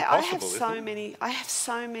 almost impossible. I have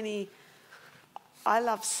so many. I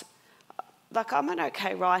love. Like, I'm an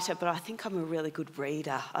okay writer, but I think I'm a really good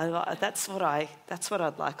reader. That's what I'd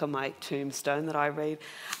like on my tombstone, that I read.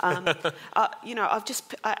 You know,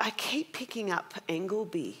 I keep picking up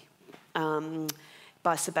Engleby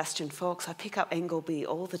by Sebastian Faulks. I pick up Engleby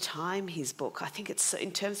all the time, his book. I think it's,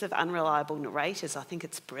 in terms of unreliable narrators, I think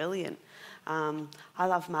it's brilliant. I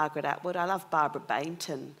love Margaret Atwood. I love Barbara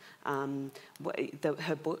Bainton,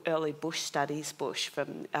 her early bush studies,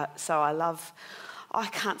 I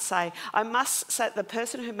can't say. I must say the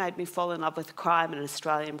person who made me fall in love with crime and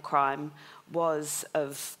Australian crime was,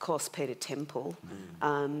 of course, Peter Temple.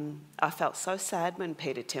 I felt so sad when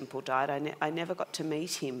Peter Temple died. I never got to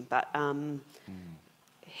meet him, but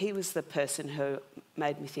he was the person who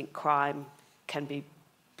made me think crime can be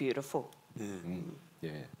beautiful.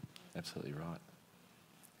 Yeah, absolutely right.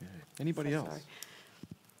 Yeah. Anybody else?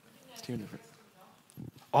 Sorry.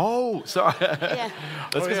 Oh, sorry. Yeah.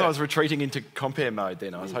 That's because I was retreating into compare mode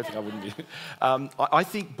then. I was hoping I wouldn't be. I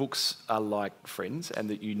think books are like friends, and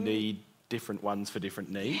that you need different ones for different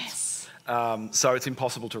needs. Yes. So it's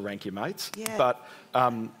impossible to rank your mates. Yeah. But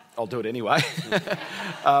I'll do it anyway.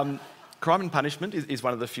 Crime and Punishment is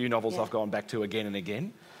one of the few novels I've gone back to again and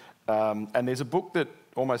again. And there's a book that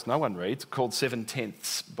almost no one reads called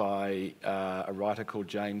 7/10 by a writer called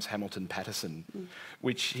James Hamilton Patterson,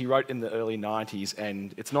 which he wrote in the early 90s,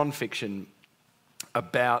 and it's non-fiction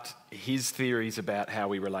about his theories about how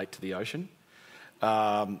we relate to the ocean.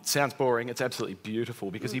 Sounds boring, it's absolutely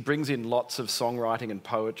beautiful because he brings in lots of songwriting and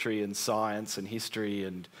poetry and science and history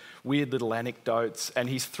and weird little anecdotes, and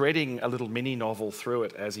he's threading a little mini novel through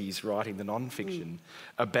it as he's writing the non-fiction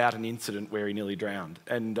about an incident where he nearly drowned.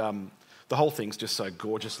 And the whole thing's just so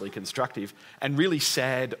gorgeously constructive and really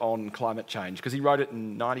sad on climate change, because he wrote it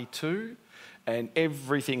in 92 and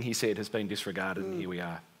everything he said has been disregarded and here we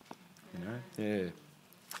are. You know?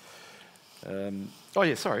 Yeah. Oh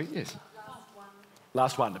yeah, sorry, yes.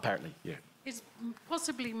 Last one, apparently, yeah. It's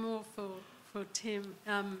possibly more for Tim.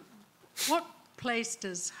 What place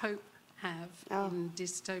does hope have in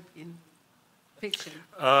dystopian fiction?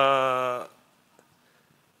 I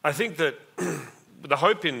think that the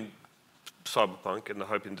hope in cyberpunk and the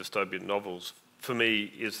hope in dystopian novels, for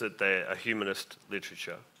me, is that they're a humanist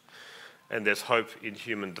literature, and there's hope in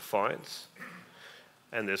human defiance,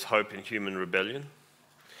 and there's hope in human rebellion,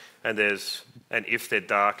 and if they're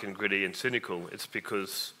dark and gritty and cynical, it's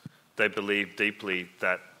because they believe deeply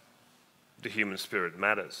that the human spirit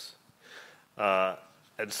matters. And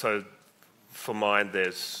so, for mine,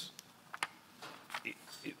 it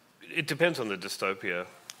depends on the dystopia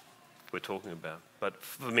we're talking about. But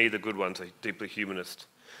for me, the good ones are deeply humanist,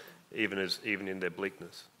 even in their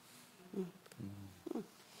bleakness.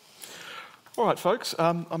 All right, folks,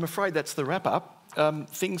 I'm afraid that's the wrap-up.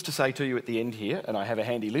 Things to say to you at the end here, and I have a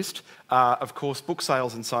handy list. Of course, book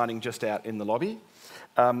sales and signing just out in the lobby.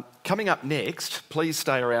 Coming up next, please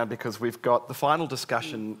stay around because we've got the final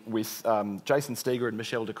discussion with Jason Steger and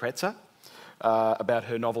Michelle de Kretzer about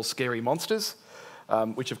her novel Scary Monsters,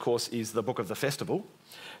 which of course is the book of the festival.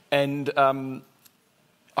 And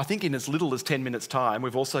I think in as little as 10 minutes' time,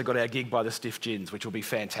 we've also got our gig by the Stiff Gins, which will be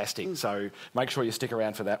fantastic. So make sure you stick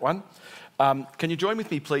around for that one. Can you join with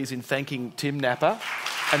me, please, in thanking Tim Napper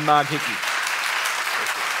and Marg Hickey?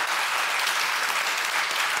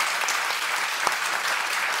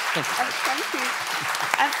 Thank you. Thank you.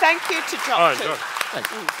 And thank you to Jock too. Jock.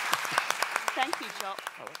 Thank you. Thank you, Jock.